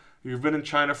 You've been in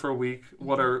China for a week.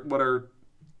 What are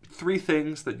 3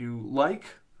 things that you like,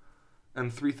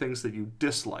 and 3 things that you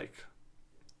dislike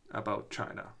about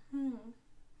China?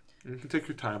 You can take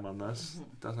your time on this.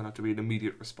 It doesn't have to be an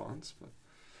immediate response, but.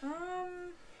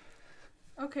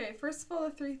 Okay, first of all,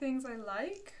 the 3 things I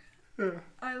like. Yeah.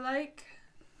 I like,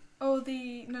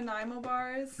 the Nanaimo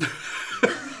bars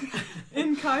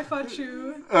in Kai Fa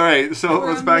Chu. All right, so Were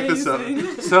let's back this up.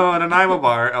 amazing. So a Nanaimo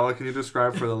bar, Ella, can you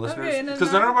describe for the listeners? Okay, a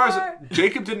Because Nanaimo Nanaimo bars, bar-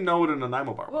 Jacob didn't know what a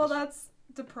Nanaimo bar was. Well, that's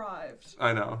deprived.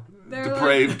 I know, They're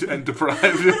depraved and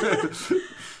deprived.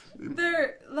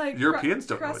 They're like Europeans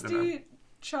don't know what crusty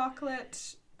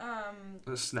chocolate.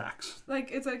 Snacks. Like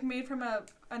it's like made from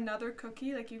another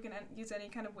cookie. Like you can use any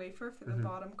kind of wafer for the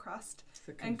bottom crust,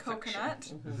 and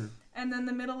coconut, and then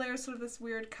the middle layer is sort of this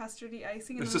weird custardy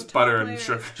icing. And It's then just the top butter and layer is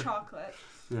sugar. chocolate.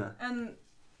 Yeah.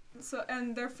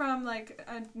 And they're from like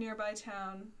a nearby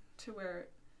town to where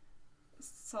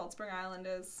Salt Spring Island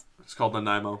is. It's called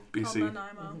Nanaimo, BC. Called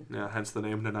Nanaimo. Yeah, hence the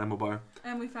name Nanaimo bar.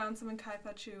 And we found some in Kai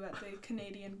Fa Chu at the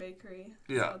Canadian Bakery.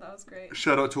 Yeah. So that was great.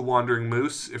 Shout out to Wandering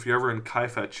Moose. If you're ever in Kai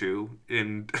Fa Chu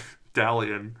in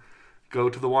Dalian, go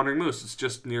to the Wandering Moose. It's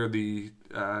just near the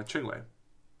Qingwei.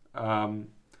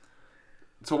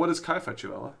 So what is Kai Fa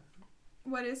Chu, Ella?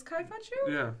 What is Kai Fa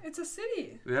Chu? Yeah. It's a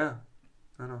city. Yeah.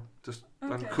 I know. Just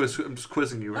Okay. I'm just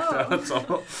quizzing you right Oh. now. That's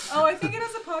all. Oh, I think it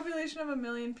has a population of 1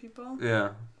 million people. Yeah.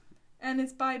 And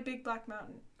it's by Big Black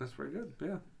Mountain. That's very good.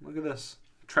 Yeah. Look at this.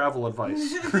 Travel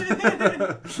advice.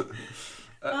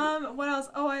 What else?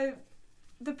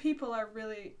 The people are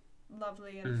really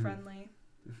lovely and friendly.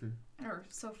 Or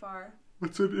so far.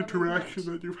 What's an That we interaction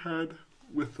liked. that you've had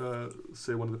with,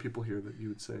 say, one of the people here that you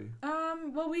would say?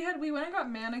 Well, we went and got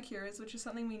manicures, which is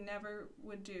something we never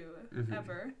would do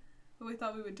ever, but we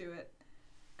thought we would do it,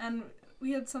 and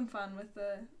we had some fun with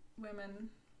the women.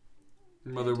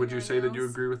 Mother, would you say that you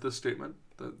nails. agree with this statement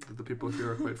that the people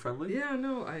here are quite friendly? Yeah,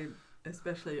 no,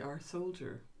 especially our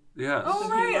soldier. Yes. Oh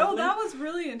Isn't he right! Oh, lovely? that was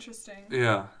really interesting.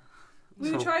 Yeah.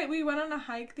 We went on a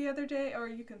hike the other day, or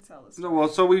you can sell this. No, well,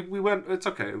 so we went. It's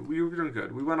okay. We were doing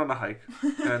good. We went on a hike,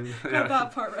 and Got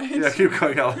that part right. yeah, keep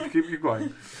going, Ella. Keep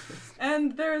going.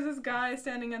 And there was this guy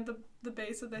standing at the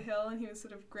base of the hill, and he was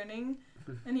sort of grinning,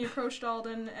 and he approached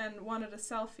Alden and wanted a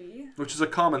selfie. Which is a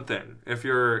common thing. If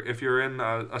you're in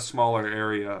a smaller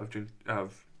area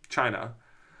of China,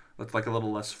 that's like a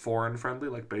little less foreign friendly,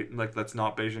 like that's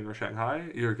not Beijing or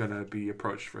Shanghai, you're gonna be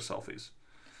approached for selfies.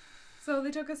 So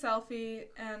they took a selfie,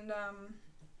 and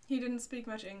he didn't speak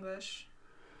much English.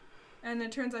 And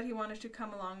it turns out he wanted to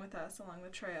come along with us along the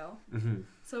trail. Mm-hmm.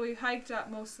 So we hiked up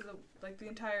most of the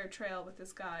entire trail with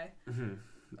this guy. Mm-hmm.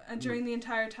 And during the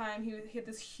entire time, he had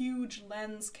this huge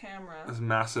lens camera. This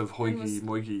massive hoigy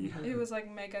moigy. It was like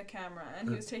mega camera, and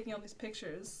he was taking all these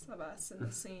pictures of us in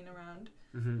the scene around.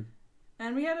 Mm-hmm.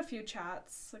 And we had a few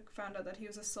chats. Like found out that he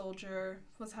was a soldier,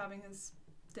 was having his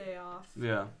day off.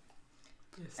 Yeah.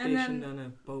 And then- Stationed on a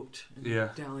boat in Yeah.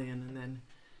 Dalian, and then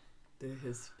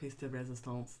his piece de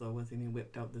resistance, though, was he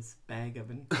whipped out this bag of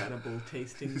incredible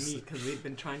tasting meat, because we'd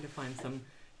been trying to find some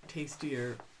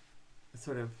tastier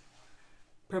sort of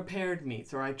prepared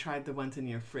meats, or I tried the ones in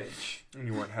your fridge. And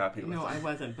you weren't happy with No, it. I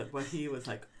wasn't, but what he was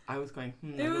like, I was going,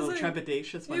 It a was little like-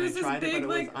 trepidatious when it I was this tried big, it, but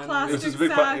like, it was It plastic was his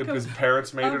unbelievable. big sack his of-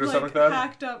 parents made it or Of something like like that.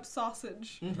 hacked up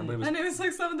sausage. I Mhm. believe it was And it was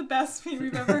like some of the best meat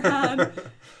we've ever had.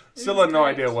 Still had no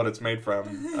idea what it's made from,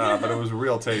 but it was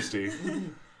real tasty.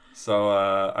 So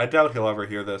I doubt he'll ever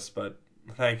hear this, but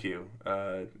thank you,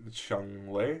 Cheng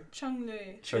Wei. Chung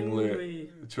Lui. Cheng Lui.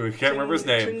 Ching I can't remember his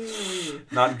name. Lui.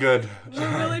 Not good.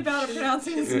 We're really bad at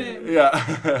pronouncing his name. Yeah.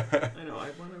 I know,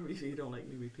 I want to, you don't like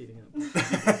me repeating it.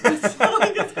 It's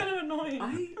like it's kind of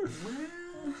annoying.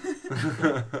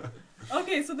 Well.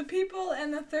 Okay, so the people,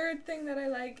 and the third thing that I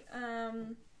like,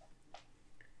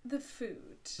 the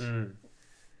food. Mm.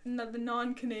 No, the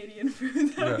non-Canadian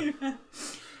food that we had.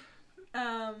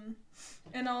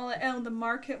 And the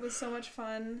market was so much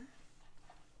fun.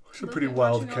 Some pretty Looking-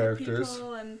 wild watching all the characters.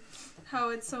 people, and how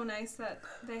it's so nice that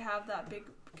they have that big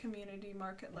community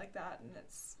market like that, and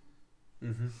it's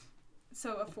Mm-hmm.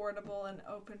 so affordable and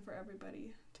open for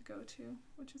everybody to go to,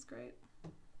 which is great.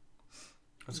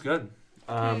 That's good.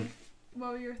 Okay,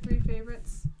 what were your 3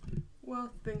 favorites?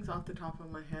 Well, things off the top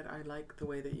of my head, I like the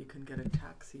way that you can get a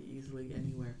taxi easily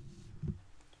anywhere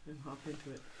and hop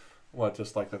into it. What,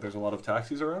 just like that there's a lot of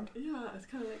taxis around? Yeah, it's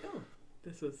kind of like, oh,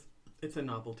 this was It's a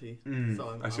novelty, so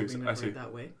I'll I see. remember it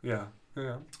that way. Yeah.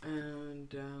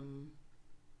 And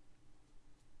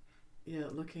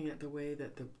looking at the way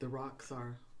that the rocks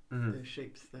are, the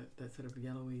shapes, that sort of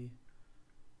yellowy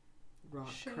rock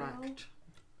Shale. cracked.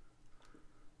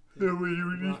 Yeah, well,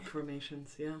 you rock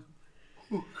formations, yeah.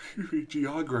 Oh, excuse me,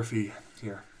 geography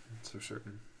here, for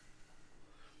certain.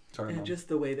 Sorry, And Mom. just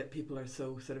the way that people are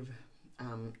so sort of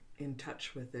in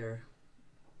touch with they're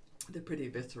pretty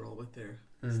visceral with their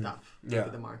stuff Yeah. for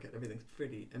the market. Everything's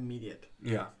pretty immediate,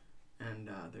 Yeah. and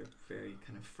they're very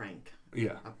kind of frank,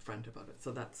 Yeah. upfront about it.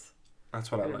 So that's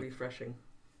That's what I kind of like. refreshing.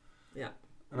 Yeah.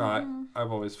 No,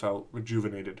 I've always felt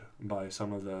rejuvenated by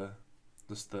some of the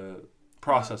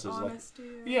processes. Honesty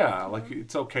Like, or yeah, whatever. like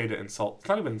it's okay to insult. It's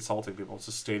not even insulting people. It's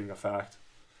just stating a fact.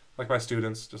 Like my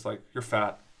students, just like, you're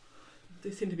fat, They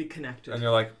seem to be connected. and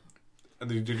you're like,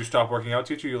 did you stop working out,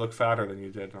 teacher? You look fatter than you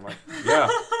did. And I'm like, yeah,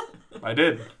 I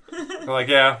did. They're like,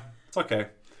 yeah, it's okay.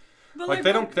 But Like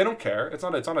they don't care. It's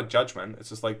not a judgment. It's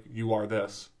just like, you are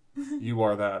this, you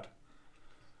are that.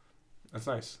 That's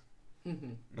nice.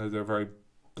 They're very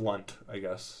blunt, I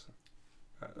guess.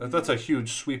 That's a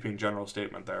huge sweeping general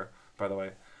statement there, by the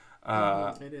way.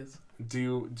 It is.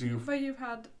 Do you? But you've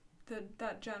had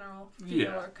that general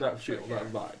feel or culture here.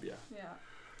 vibe. Yeah. Yeah.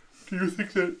 Do you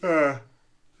think that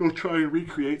you'll try and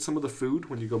recreate some of the food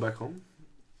when you go back home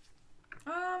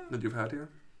that you've had here?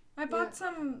 I bought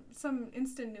some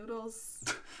instant noodles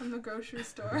from the grocery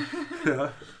store.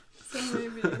 Yeah. So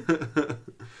maybe.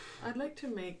 I'd like to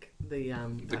make the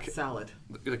salad.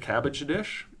 The cabbage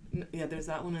dish? Yeah, there's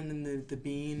that one, and then the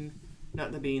bean,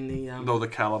 not the bean, the No, the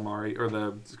calamari or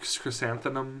the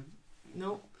chrysanthemum.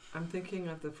 No, I'm thinking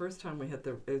of the first time we had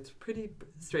it's pretty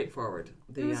straightforward.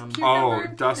 The It was Oh, cucumber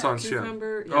and das peanuts.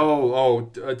 cucumber. Yeah.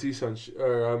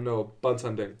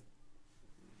 Bansanding.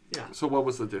 Yeah. So what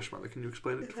was the dish, Mother? Can you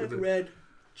explain it? It had red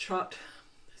chopped,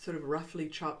 sort of roughly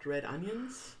chopped red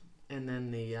onions, and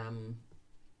then the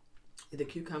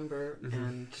cucumber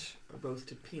and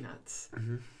roasted peanuts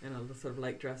and a sort of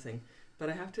light dressing. But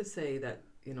I have to say that,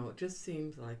 it just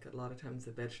seems like a lot of times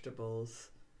the vegetables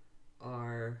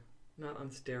are not on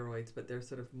steroids, but they're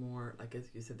sort of more, like as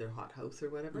you said, they're hothouse or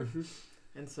whatever.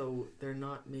 And so they're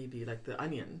not maybe like the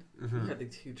onion. You have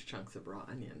these huge chunks of raw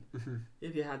onion.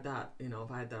 If you had that,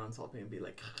 if I had that on salt, it'd be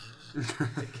like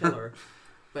a killer.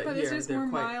 But But here, it's just they're more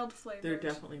quite, mild flavored. they're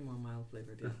definitely more mild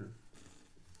flavored, yeah.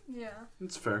 Yeah.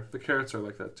 It's fair. The carrots are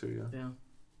like that too, yeah. Yeah.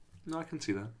 No, I can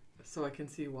see that. So I can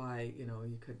see why,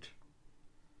 you could,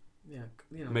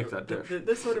 Make that dish.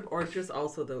 The sort of, or just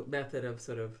also the method of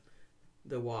sort of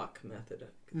the wok method.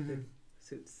 It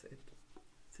suits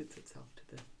itself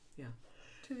to the,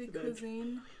 To the The veg.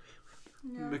 cuisine.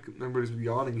 Yeah. Everybody's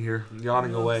yawning here,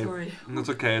 yawning away. Sorry. And that's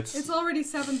okay. It's already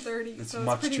 7:30, It's so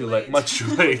much it's pretty too late. late. Much too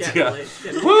late. Getting Yeah. late,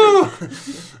 getting Woo!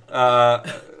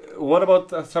 What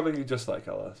about something you dislike,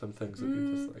 Ella? Some things that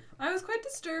you dislike. I was quite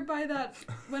disturbed by that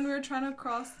when we were trying to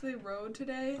cross the road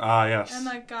today. Ah, yes. And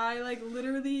that guy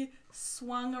literally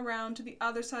swung around to the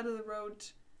other side of the road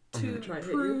to Try to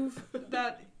hit you. prove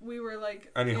that we were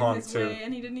And he in honked his too. way,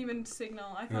 and he didn't even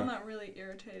signal. I found Yeah. that really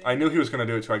irritating. I knew he was going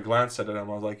to do it too. I glanced at it and I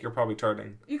was like, "You're probably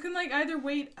turning." You can either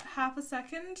wait half a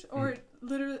second or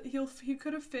literally he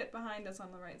could have fit behind us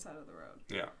on the right side of the road.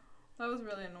 Yeah. That was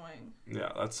really annoying.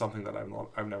 Yeah, that's something that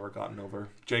I've never gotten over.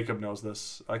 Jacob knows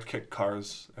this. I kick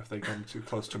cars if they come too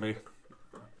close to me.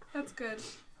 That's good.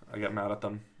 I get mad at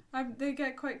them. They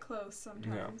get quite close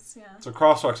sometimes. Yeah. So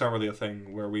crosswalks aren't really a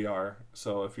thing where we are.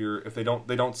 So if they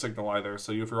don't signal either.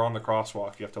 So if you're on the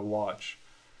crosswalk, you have to watch,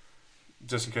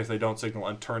 just in case they don't signal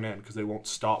and turn in, because they won't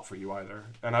stop for you either.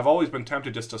 And I've always been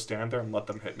tempted just to stand there and let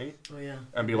them hit me Oh yeah.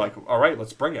 and be like, "All right,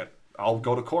 let's bring it. I'll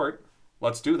go to court.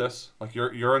 Let's do this. Like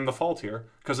you're in the fault here,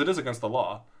 because it is against the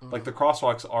law. Like the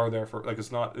crosswalks are there for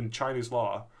it's not in Chinese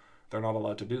law. They're not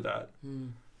allowed to do that.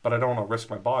 But I don't want to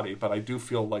risk my body. But I do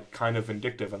feel kind of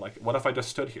vindictive and what if I just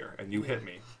stood here and you hit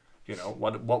me?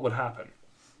 What would happen?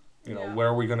 Yeah. Where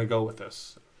are we gonna go with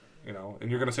this? And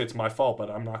you're gonna say it's my fault,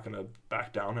 but I'm not gonna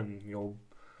back down and you'll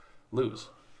lose.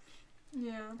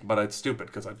 Yeah. But it's stupid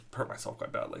because I hurt myself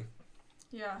quite badly.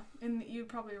 Yeah. And you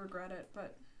probably regret it,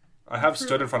 but I have Prove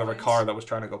stood in a front of a point. car that was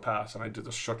trying to go past, and I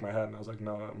just shook my head and I was like,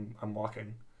 "No, I'm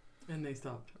walking." And they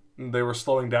stopped. And they were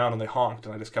slowing down and they honked,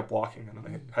 and I just kept walking, and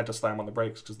then I had to slam on the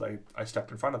brakes because I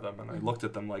stepped in front of them, and I looked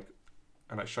at them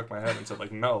and I shook my head and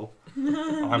said "No,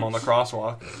 I'm on the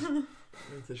crosswalk."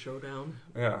 It's a showdown.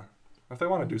 Yeah, if they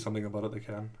want to do something about it, they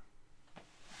can.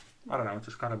 I don't know. It's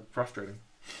just kind of frustrating.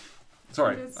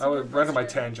 Sorry, It is I went super into my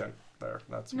frustrating. tangent there.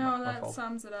 That's no, my that fault.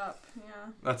 sums it up.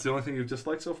 Yeah. That's the only thing you've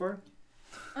disliked so far?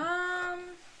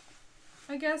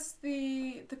 I guess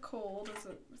the cold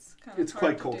is kind of It's hard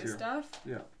quite to cold do here. stuff.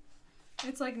 Yeah.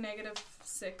 It's like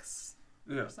 -6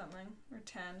 Yeah. or something, or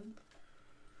 10.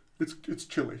 It's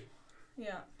chilly.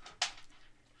 Yeah.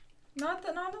 Not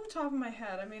on the top of my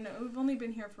head. I mean, we've only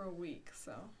been here for a week,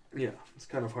 so. Yeah, it's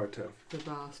kind of hard to. The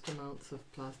vast amounts of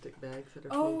plastic bags that are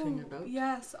floating about.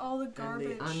 Yes, all the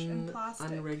garbage and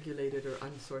plastic. Unregulated or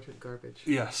unsorted garbage.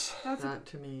 Yes. That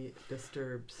to me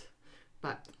disturbs.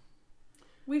 But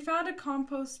we found a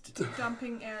compost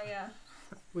dumping area.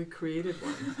 we created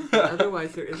one.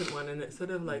 Otherwise there isn't one, and it's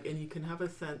sort of like, and you can have a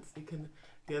sense,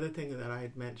 the other thing that I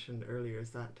had mentioned earlier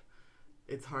is that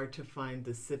it's hard to find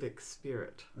the civic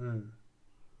spirit.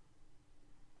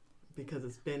 Because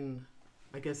it's been,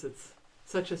 I guess it's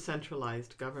such a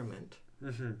centralized government,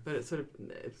 but it sort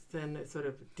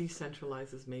of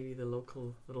decentralizes maybe the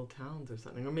local little towns or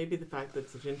something, or maybe the fact that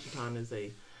Jinchutan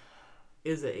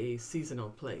is a seasonal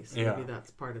place. Yeah. Maybe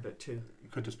that's part of it too.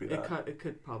 It could just be that. It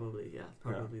could probably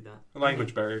that. The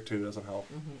language barrier too doesn't help.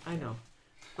 I know,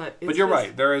 but But you're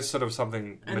right. There is sort of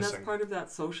something and missing. that's part of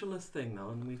that socialist thing, though,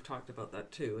 and we've talked about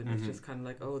that too. And it's just kind of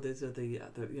like, oh, these are the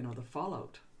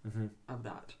fallout of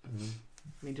that.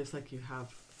 I mean, just like you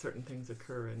have certain things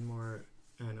occur in more,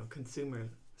 consumer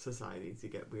societies, you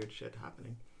get weird shit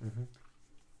happening.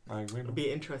 I agree. It'd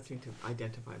be interesting to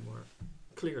identify more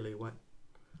clearly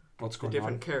What's the going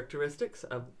different on? characteristics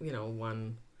of,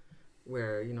 one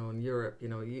where, in Europe,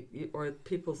 you or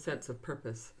people's sense of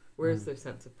purpose. Where is their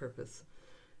sense of purpose?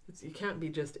 You can't be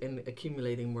just in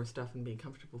accumulating more stuff and being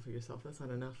comfortable for yourself. That's not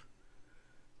enough.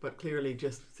 But clearly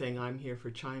just saying I'm here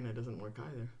for China doesn't work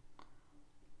either.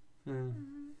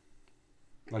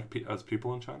 Like as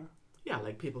people in China? Yeah,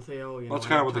 like people say, oh, Well, that's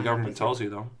kind of what the government tells you,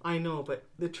 though. I know, but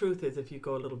the truth is, if you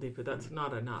go a little deeper, that's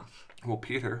not enough. Well,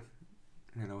 Peter,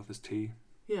 with his tea.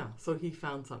 Yeah, so he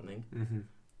found something.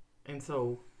 And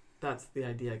so that's the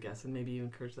idea, I guess. And maybe you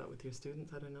encourage that with your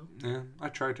students, I don't know. Yeah, I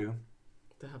try to.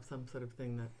 To have some sort of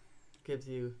thing that gives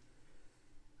you,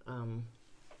 have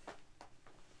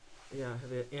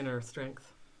the inner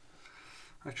strength.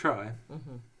 I try.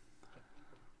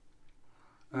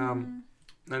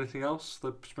 Anything else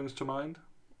that springs to mind?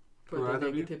 For the either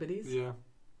of you? negativities? Yeah.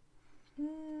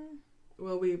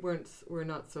 Well, we're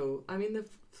not so, I mean,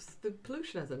 the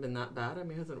pollution hasn't been that bad. I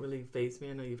mean, it hasn't really fazed me.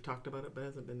 I know you've talked about it, but it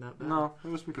hasn't been that bad. No, it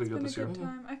was been pretty good this year. It's been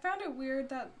a good time. I found it weird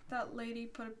that lady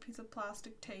put a piece of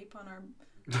plastic tape on our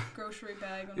grocery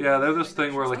bag. Yeah, there's this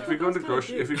thing where, like, if you go to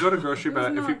grocery bag,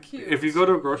 if you go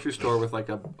to a grocery store with like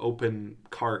a open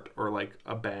cart or like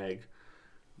a bag,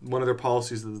 one of their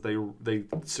policies is they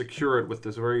secure it with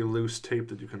this very loose tape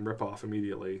that you can rip off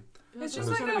immediately. It's just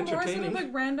like a more sort of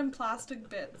like random plastic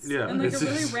bits. Yeah, and like a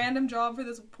really random job for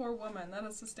this poor woman that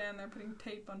has to stand there putting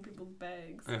tape on people's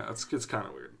bags. Yeah, it's kind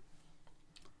of weird.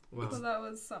 Well, so that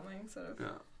was something sort of.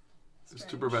 Yeah. It's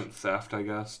to prevent theft, I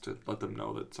guess, to let them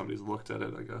know that somebody's looked at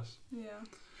it, I guess. Yeah.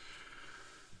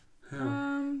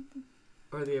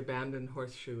 Or the abandoned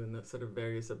horseshoe in the sort of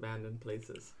various abandoned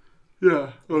places.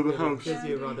 Yeah, or the house. Gives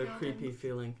you a rather creepy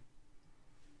feeling.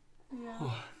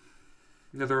 Yeah.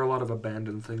 Yeah, there are a lot of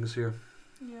abandoned things here.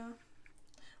 Yeah.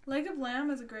 Lake of Lamb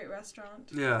is a great restaurant.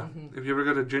 Yeah. If you ever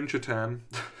go to Jinchutan,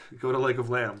 go to Lake of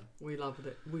Lamb. We love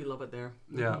it. We love it there.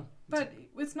 Yeah. But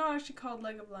it's not actually called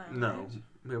Lake of Lamb. No. Right?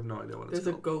 We have no idea what There's it's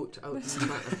a called. goat out in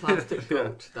front, a plastic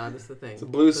goat. That is the thing. It's a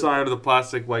blue sign with a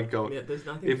plastic white goat. Yeah, there's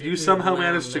nothing. If you somehow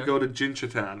manage to go to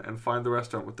Jinchutan and find the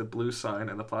restaurant with the blue sign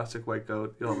and the plastic white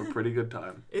goat, you'll have a pretty good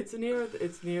time. It's near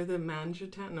the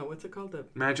Manjitan. No, what's it called? The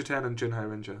Manjitan and Jinhai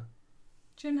Rinja.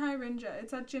 Jinhai Rinja.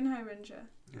 It's at Jinhai Rinja.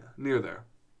 Yeah, near there.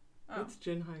 Oh. What's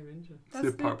Jinhai Rinja?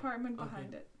 That's the apartment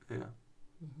behind it. Yeah.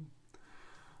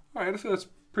 All right, I think that's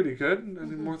pretty good.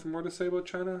 Any more to say about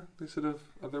China? Any sort of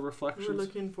other reflections? We're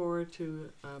looking forward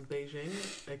to Beijing,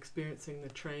 experiencing the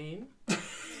train.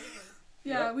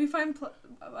 Yeah, we've been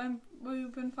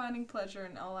finding pleasure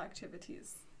in all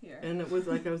activities here. And it was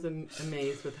like I was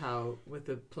amazed with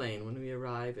the plane when we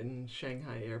arrive in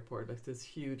Shanghai airport, like this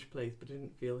huge place, but it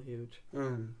didn't feel huge.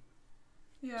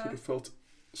 Yeah. Sort of felt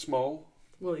small.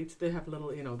 Well, they have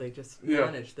little, they just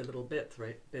manage the little bits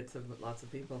of lots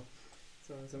of people.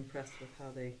 So I was impressed with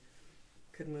how they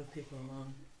could move people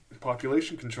along.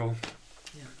 Population control.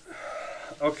 Yeah.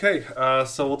 Okay,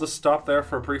 so we'll just stop there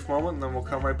for a brief moment, and then we'll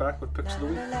come right back with Picks of the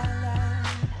Week.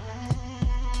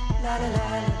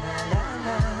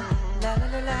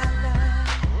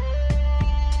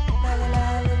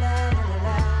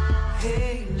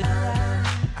 Hey,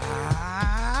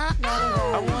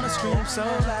 I wanna scream so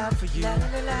loud for you,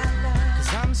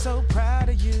 'cause I'm so proud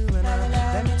of you, and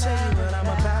let me tell you what I'm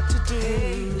about to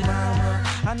do, mama.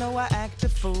 I know I act a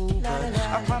fool, but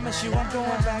I promise you I'm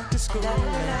going back to school.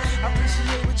 And I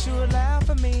appreciate what you allow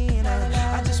for me, and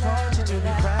I just want you to be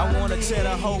proud. I wanna tell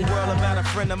the whole world about a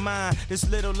friend of mine. This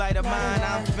little light of mine,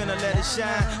 I'm finna let it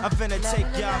shine. I'm finna take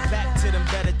y'all back to them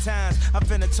better times. I'm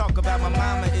finna talk about my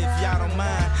mama if y'all don't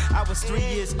mind. I was 3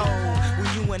 years old when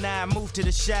you and I moved to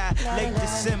the Shy. Late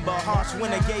December, harsh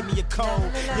winter gave me a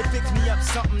cold. You fixed me up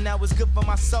something that was good for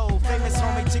my soul. Famous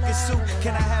homemade chicken soup,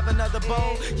 can I have another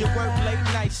bowl? You work late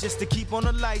nights just to keep on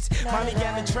the lights. Mommy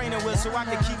got me training wheels so I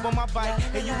could keep on my bike.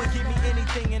 And you would give me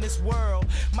anything in this world.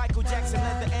 Michael Jackson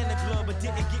leather and the glove, but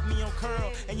didn't get me on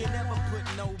curl. And you never put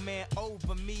no man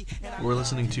over me. What we're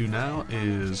listening to now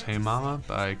is Hey Mama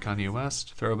by Kanye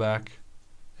West, throwback,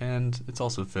 and it's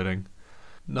also fitting.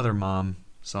 Another mom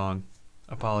song.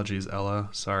 Apologies, Ella.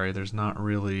 Sorry, there's not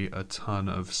really a ton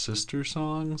of sister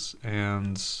songs,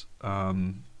 and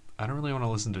I don't really want to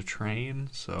listen to Train,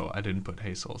 so I didn't put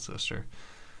Hey Soul Sister,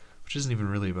 which isn't even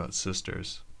really about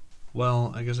sisters.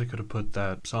 Well, I guess I could have put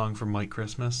that song from White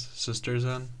Christmas, Sisters,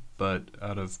 in, but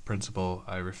out of principle,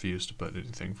 I refuse to put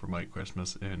anything from White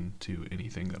Christmas into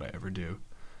anything that I ever do.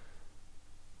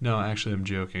 No, actually, I'm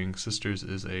joking. Sisters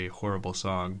is a horrible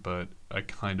song, but I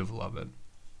kind of love it.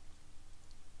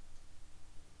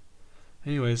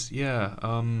 Anyways, yeah,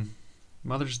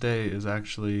 Mother's Day is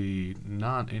actually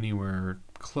not anywhere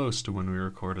close to when we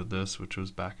recorded this, which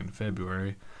was back in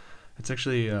February. It's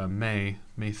actually May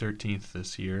 13th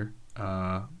this year.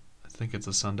 I think it's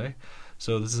a Sunday.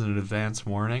 So this is an advance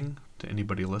warning to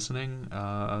anybody listening.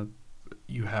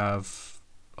 You have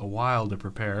a while to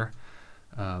prepare,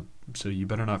 so you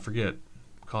better not forget.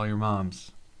 Call your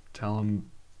moms. Tell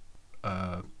them,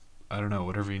 I don't know,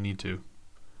 whatever you need to.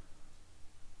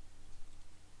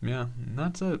 Yeah, and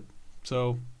that's it.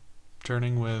 So,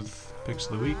 turning with Picks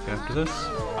of the Week after this.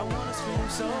 I wanna scream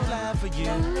so loud for you,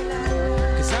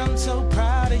 cause I'm so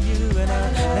proud of you. And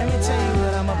let me tell you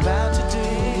what I'm about to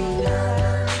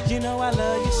do. You know I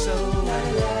love you so,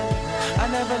 I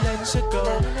never let you go.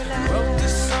 Wrote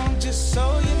this song just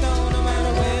so you know, no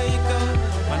matter where you go,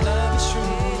 my love is true.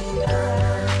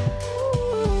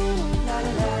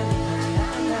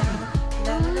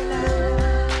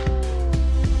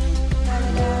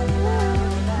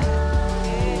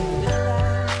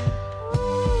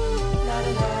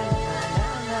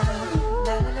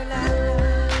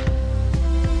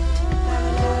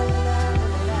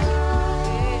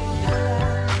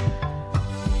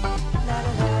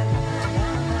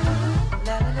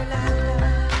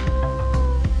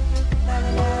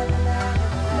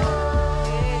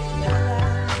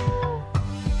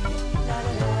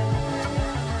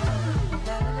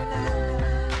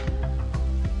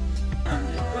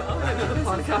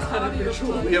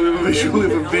 Yeah, we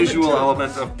have a visual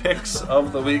element of pics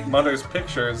of the week. Mother's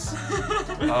pictures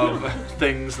of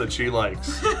things that she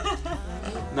likes.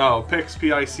 No, pics,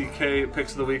 P-I-C-K,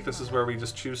 pics of the week. This is where we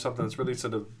just choose something that's really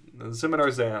sort of zim in our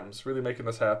zams, really making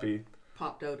us happy.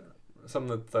 Popped out.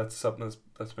 Something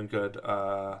that's been good.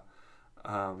 I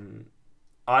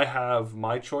have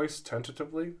my choice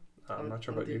tentatively. I'm not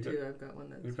sure about you. I've got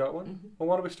one. You've got one? Mm-hmm. Well,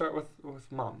 why don't we start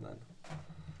with Mom then?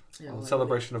 Yeah, well,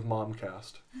 celebration of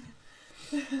Momcast.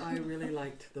 I really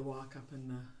liked the walk up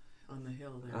on the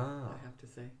hill there. I have to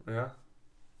say. Yeah,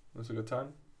 it was a good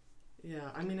time.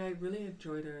 Yeah, I mean, I really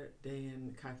enjoyed our day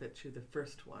in Kai Fu Chu, the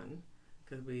first one,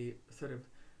 because we sort of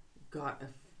got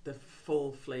the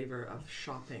full flavor of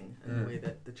shopping and the way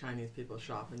that the Chinese people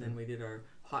shop, and then we did our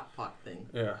hot pot thing.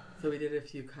 Yeah. So we did a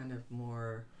few kind of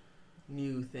more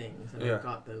new things, and I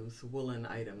got those woolen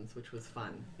items, which was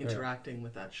fun. Interacting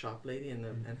with that shop lady and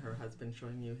her husband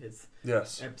showing you his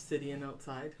obsidian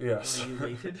outside. Yes. While you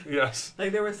waited. Yes.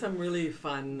 Like there were some really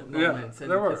fun moments, and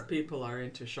because people are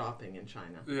into shopping in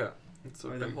China. Yeah. It's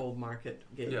or the whole market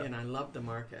gate, and I love the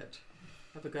market.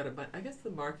 I forgot about. I guess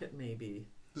the market maybe.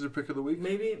 Is your pick of the week?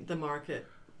 Maybe the market.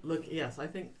 Look, yes, I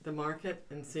think the market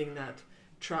and seeing that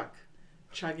truck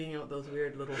chugging out those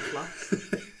weird little fluffs.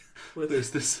 There's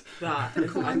this. I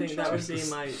think that would be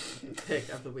my pick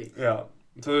of the week. Yeah.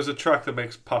 So there's a truck that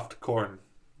makes puffed corn.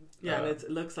 Yeah, and it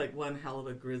looks like one hell of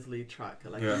a grisly truck.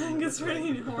 Like I think it's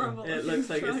really horrible. It looks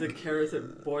like it's a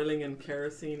kerosene boiling in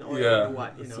kerosene oil or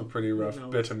what, you know. It's a pretty rough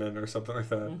bitumen or something like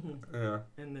that. Mm-hmm. Yeah.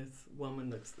 And this woman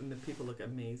looks, and the people look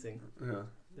amazing. Yeah.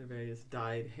 Their various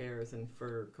dyed hairs and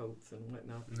fur coats and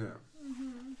whatnot. Yeah.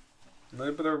 Mm-hmm.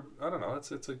 But I don't know.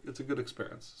 It's a good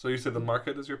experience. So you said the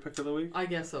market is your pick of the week? I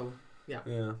guess so. Yeah.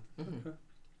 Yeah. Mm-hmm. Okay.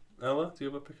 Ella, do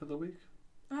you have a pick of the week?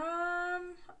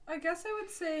 I guess I would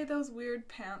say those weird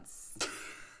pants.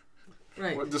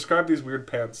 Right. Describe these weird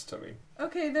pants to me.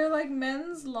 Okay, they're like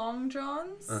men's long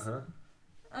johns.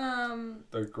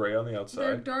 They're gray on the They're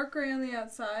outside. dark gray on the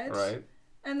outside. Right.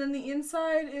 And then the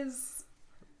inside is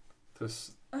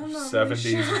This I'm not 70s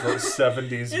really sure.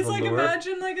 70s It's velour. like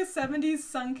imagine like a 70s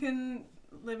sunken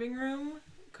living room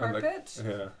And, like, carpet,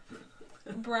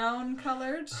 yeah. brown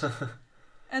colored.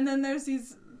 And then there's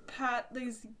these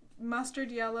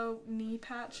mustard yellow knee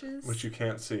patches. Which you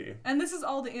can't see. And this is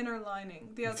all the inner lining.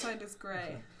 The outside is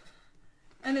gray.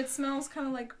 And it smells kind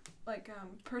of like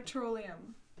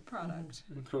petroleum product.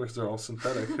 Of course, they're all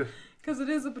synthetic. Because it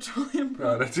is a petroleum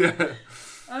product. Product, yeah.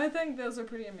 I think those are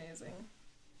pretty amazing.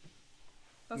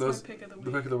 That's Those- my pick of the The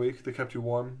week. pick of the week. They kept you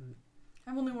warm.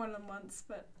 I've only worn them once,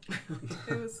 but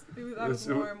I was It's-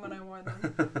 warm when I wore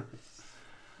them.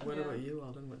 What Yeah. about you,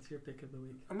 Alden? What's your pick of the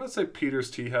week? I'm gonna say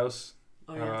Peter's Tea House.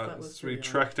 Oh yes, that was So we pretty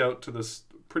trekked out to this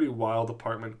pretty wild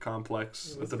apartment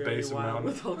complex It at was the very base of a wild mountain.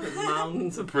 with all the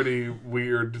mountains of Pretty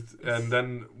weird. And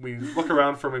then we look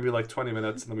around for maybe like 20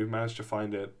 minutes, and then we managed to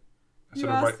find it. You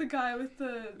Sort of asked the guy with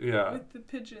the Yeah. with the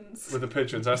pigeons. with the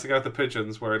pigeons. I asked the guy with the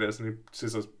pigeons where it is, and he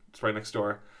says it's right next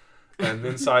door. And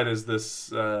inside is this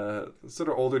sort of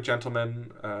older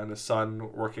gentleman and his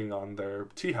son working on their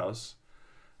tea house.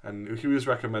 And he was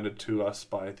recommended to us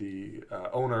by the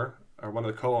owner, or one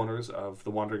of the co-owners of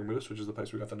the Wandering Moose, which is the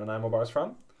place we got the Nanaimo bars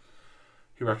from.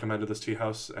 He recommended this tea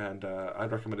house, and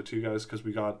I'd recommend it to you guys because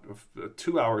we got a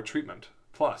 2-hour treatment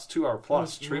plus, 2-hour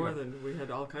plus treatment. More than we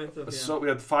had all kinds of. So we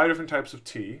had 5 different types of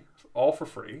tea, all for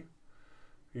free.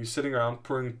 He's sitting around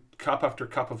pouring cup after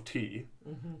cup of tea,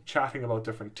 chatting about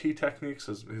different tea techniques,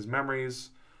 his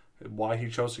memories, why he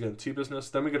chose to get in the tea business.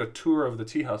 Then we get a tour of the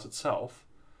tea house itself,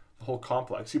 the whole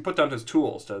complex. He put down his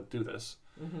tools to do this,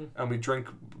 and we drink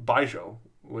baijiu,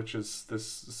 which is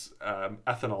this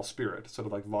ethanol spirit, sort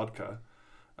of like vodka,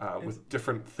 with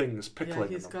different things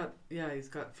pickling in them. He's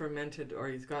got fermented, or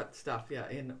he's got stuff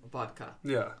in vodka.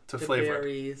 Yeah, to The flavor it.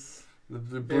 berries,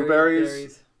 The blueberries,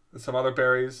 berries. some other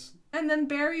berries, And then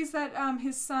berries that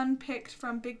his son picked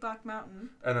from Big Black Mountain,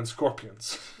 and then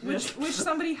scorpions. which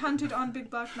somebody hunted on Big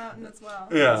Black Mountain as well.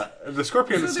 Yeah, the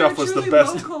scorpion So stuff they're was the truly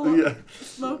best. local- Yeah,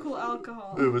 Local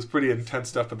alcohol. it was pretty intense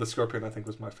stuff, but the scorpion I think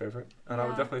was my favorite, and I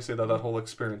would Yeah. definitely say that whole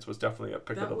experience was definitely a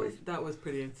pick of the week. That was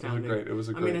pretty It was astounding. great. It was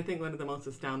a I great. mean, I think one of the most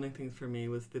astounding things for me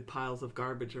was the piles of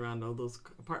garbage around all those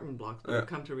apartment blocks. But Yeah. I've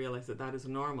come to realize that is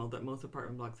normal, that most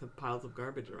apartment blocks have piles of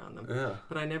garbage around them. Yeah,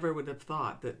 But I never would have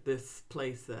thought that this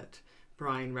place that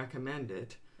Brian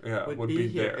recommended yeah, would would be be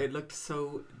here. there. It looked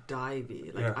so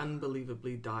divey, like Yeah.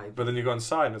 unbelievably divey. But then you go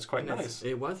inside and it's quite And nice.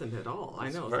 It wasn't at all. I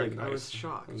It's know. very It's like, I was nice.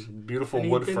 shocked. It was beautiful And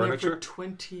wood he'd been furniture. there for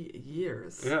 20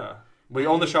 years. Yeah, we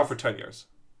And owned the shop he's- for 10 years,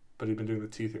 but he'd been doing the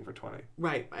tea thing for 20.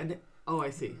 Right. And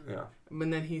I see. Yeah,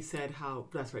 And then he said how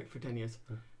that's right for 10 years,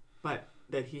 but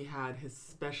that he had his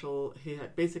special.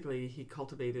 He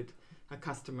cultivated a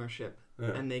customership, yeah.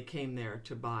 and they came there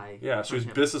to buy. Yeah, so from he's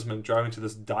him. businessman driving to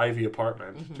this divey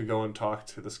apartment Mhm. to go and talk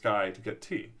to this guy to get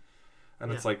tea. And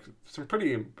it's Yeah. like some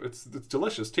pretty, it's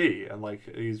delicious tea, and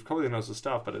like he probably knows the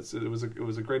stuff, but it was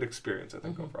a great experience, I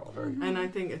think, Mhm. overall. Very. And I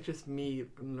think it's just me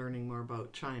learning more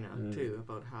about China Mm. too,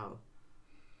 about how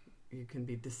you can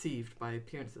be deceived by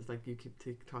appearances. Like you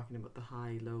keep talking about the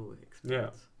high-low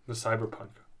experience. The cyberpunk,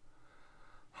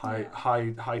 Yeah.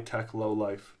 high tech, low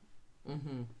life,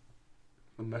 Mm-hmm.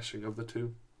 the meshing of the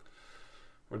two,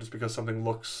 or just because something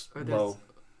looks Or low,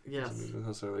 Yes. doesn't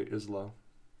necessarily is low,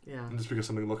 Yeah. and just because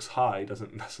something looks high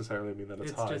doesn't necessarily mean that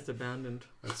it's high. just abandoned.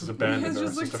 It's just abandoned. It's or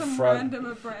just like it's just a some front. random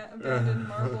abandoned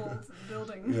marble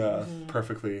building. Yeah, Mhm.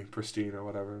 perfectly pristine or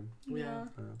whatever. Yeah.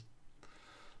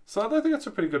 So I think that's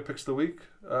a pretty good picks of the week.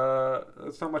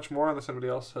 It's not much more unless anybody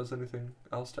else has anything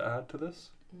else to add to this.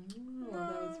 Well,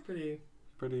 that was pretty.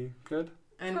 Pretty good.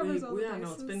 And Covers all the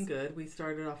it's been bases. good. We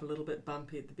started off a little bit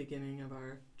bumpy at the beginning of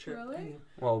our trip, Really?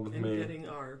 Well, with and me, getting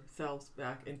ourselves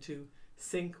back into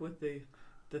sync with the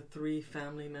 3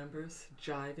 family members,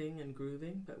 jiving and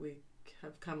grooving. But we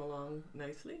have come along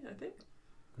nicely, I think.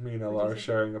 me and What do Ella you are think?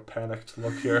 sharing a panicked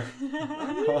look here.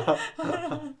 I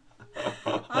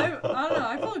don't know.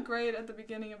 I felt great at the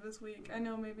beginning of this week. I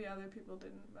know maybe other people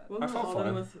didn't, but Well, I felt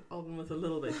fine. Alden was a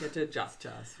little bit had to adjust to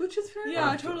us, which is very yeah,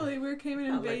 nice. totally. We came in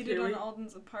Yeah, and like invaded here on we-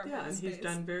 Alden's apartment Yeah, and space. he's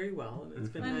done very well, and it's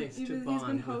been and nice to he's bond been with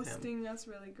him. hosting us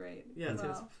really great. Yes, as his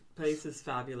well. place is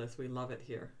fabulous. We love it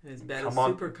here. And his bed Come is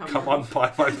on, super comfortable. come on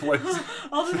by my place.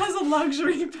 Alden has a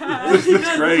luxury pad. This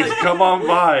is great. Come on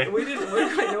by. We didn't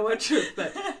quite know what to,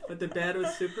 but the bed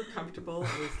was super comfortable.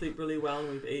 And we sleep really well, and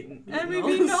we've eaten And we've all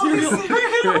eaten the all the cereal.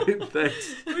 cereal. Great,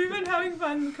 thanks. We've been having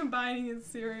fun combining his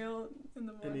cereal in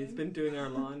the morning. And he's been doing our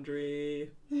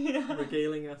laundry, yeah.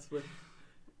 regaling us with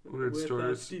Weird with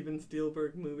stories. Steven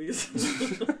Spielberg movies.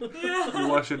 Yeah. You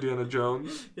watch Indiana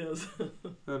Jones. Yes.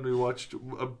 And we watched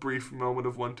a brief moment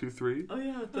of 1, 2, 3. Oh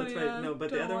yeah, that's yeah, right. No, but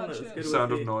the don't other one watch that was it. good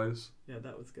Sound was of the, Noise. Yeah,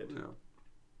 that was good. Yeah.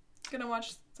 Gonna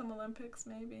watch some Olympics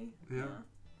maybe. Yeah.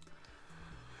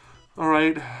 All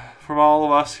right, from all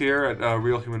of us here at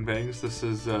Real Human Beings, this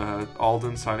is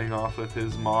Alden signing off with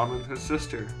his mom and his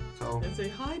sister. So And say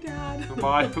hi, Dad.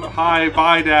 bye,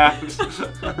 bye, Dad. He's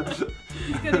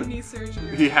getting knee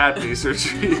surgery. He had knee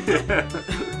surgery. Okay.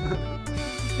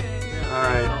 Yeah, All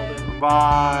right. Alden.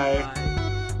 Bye. Bye.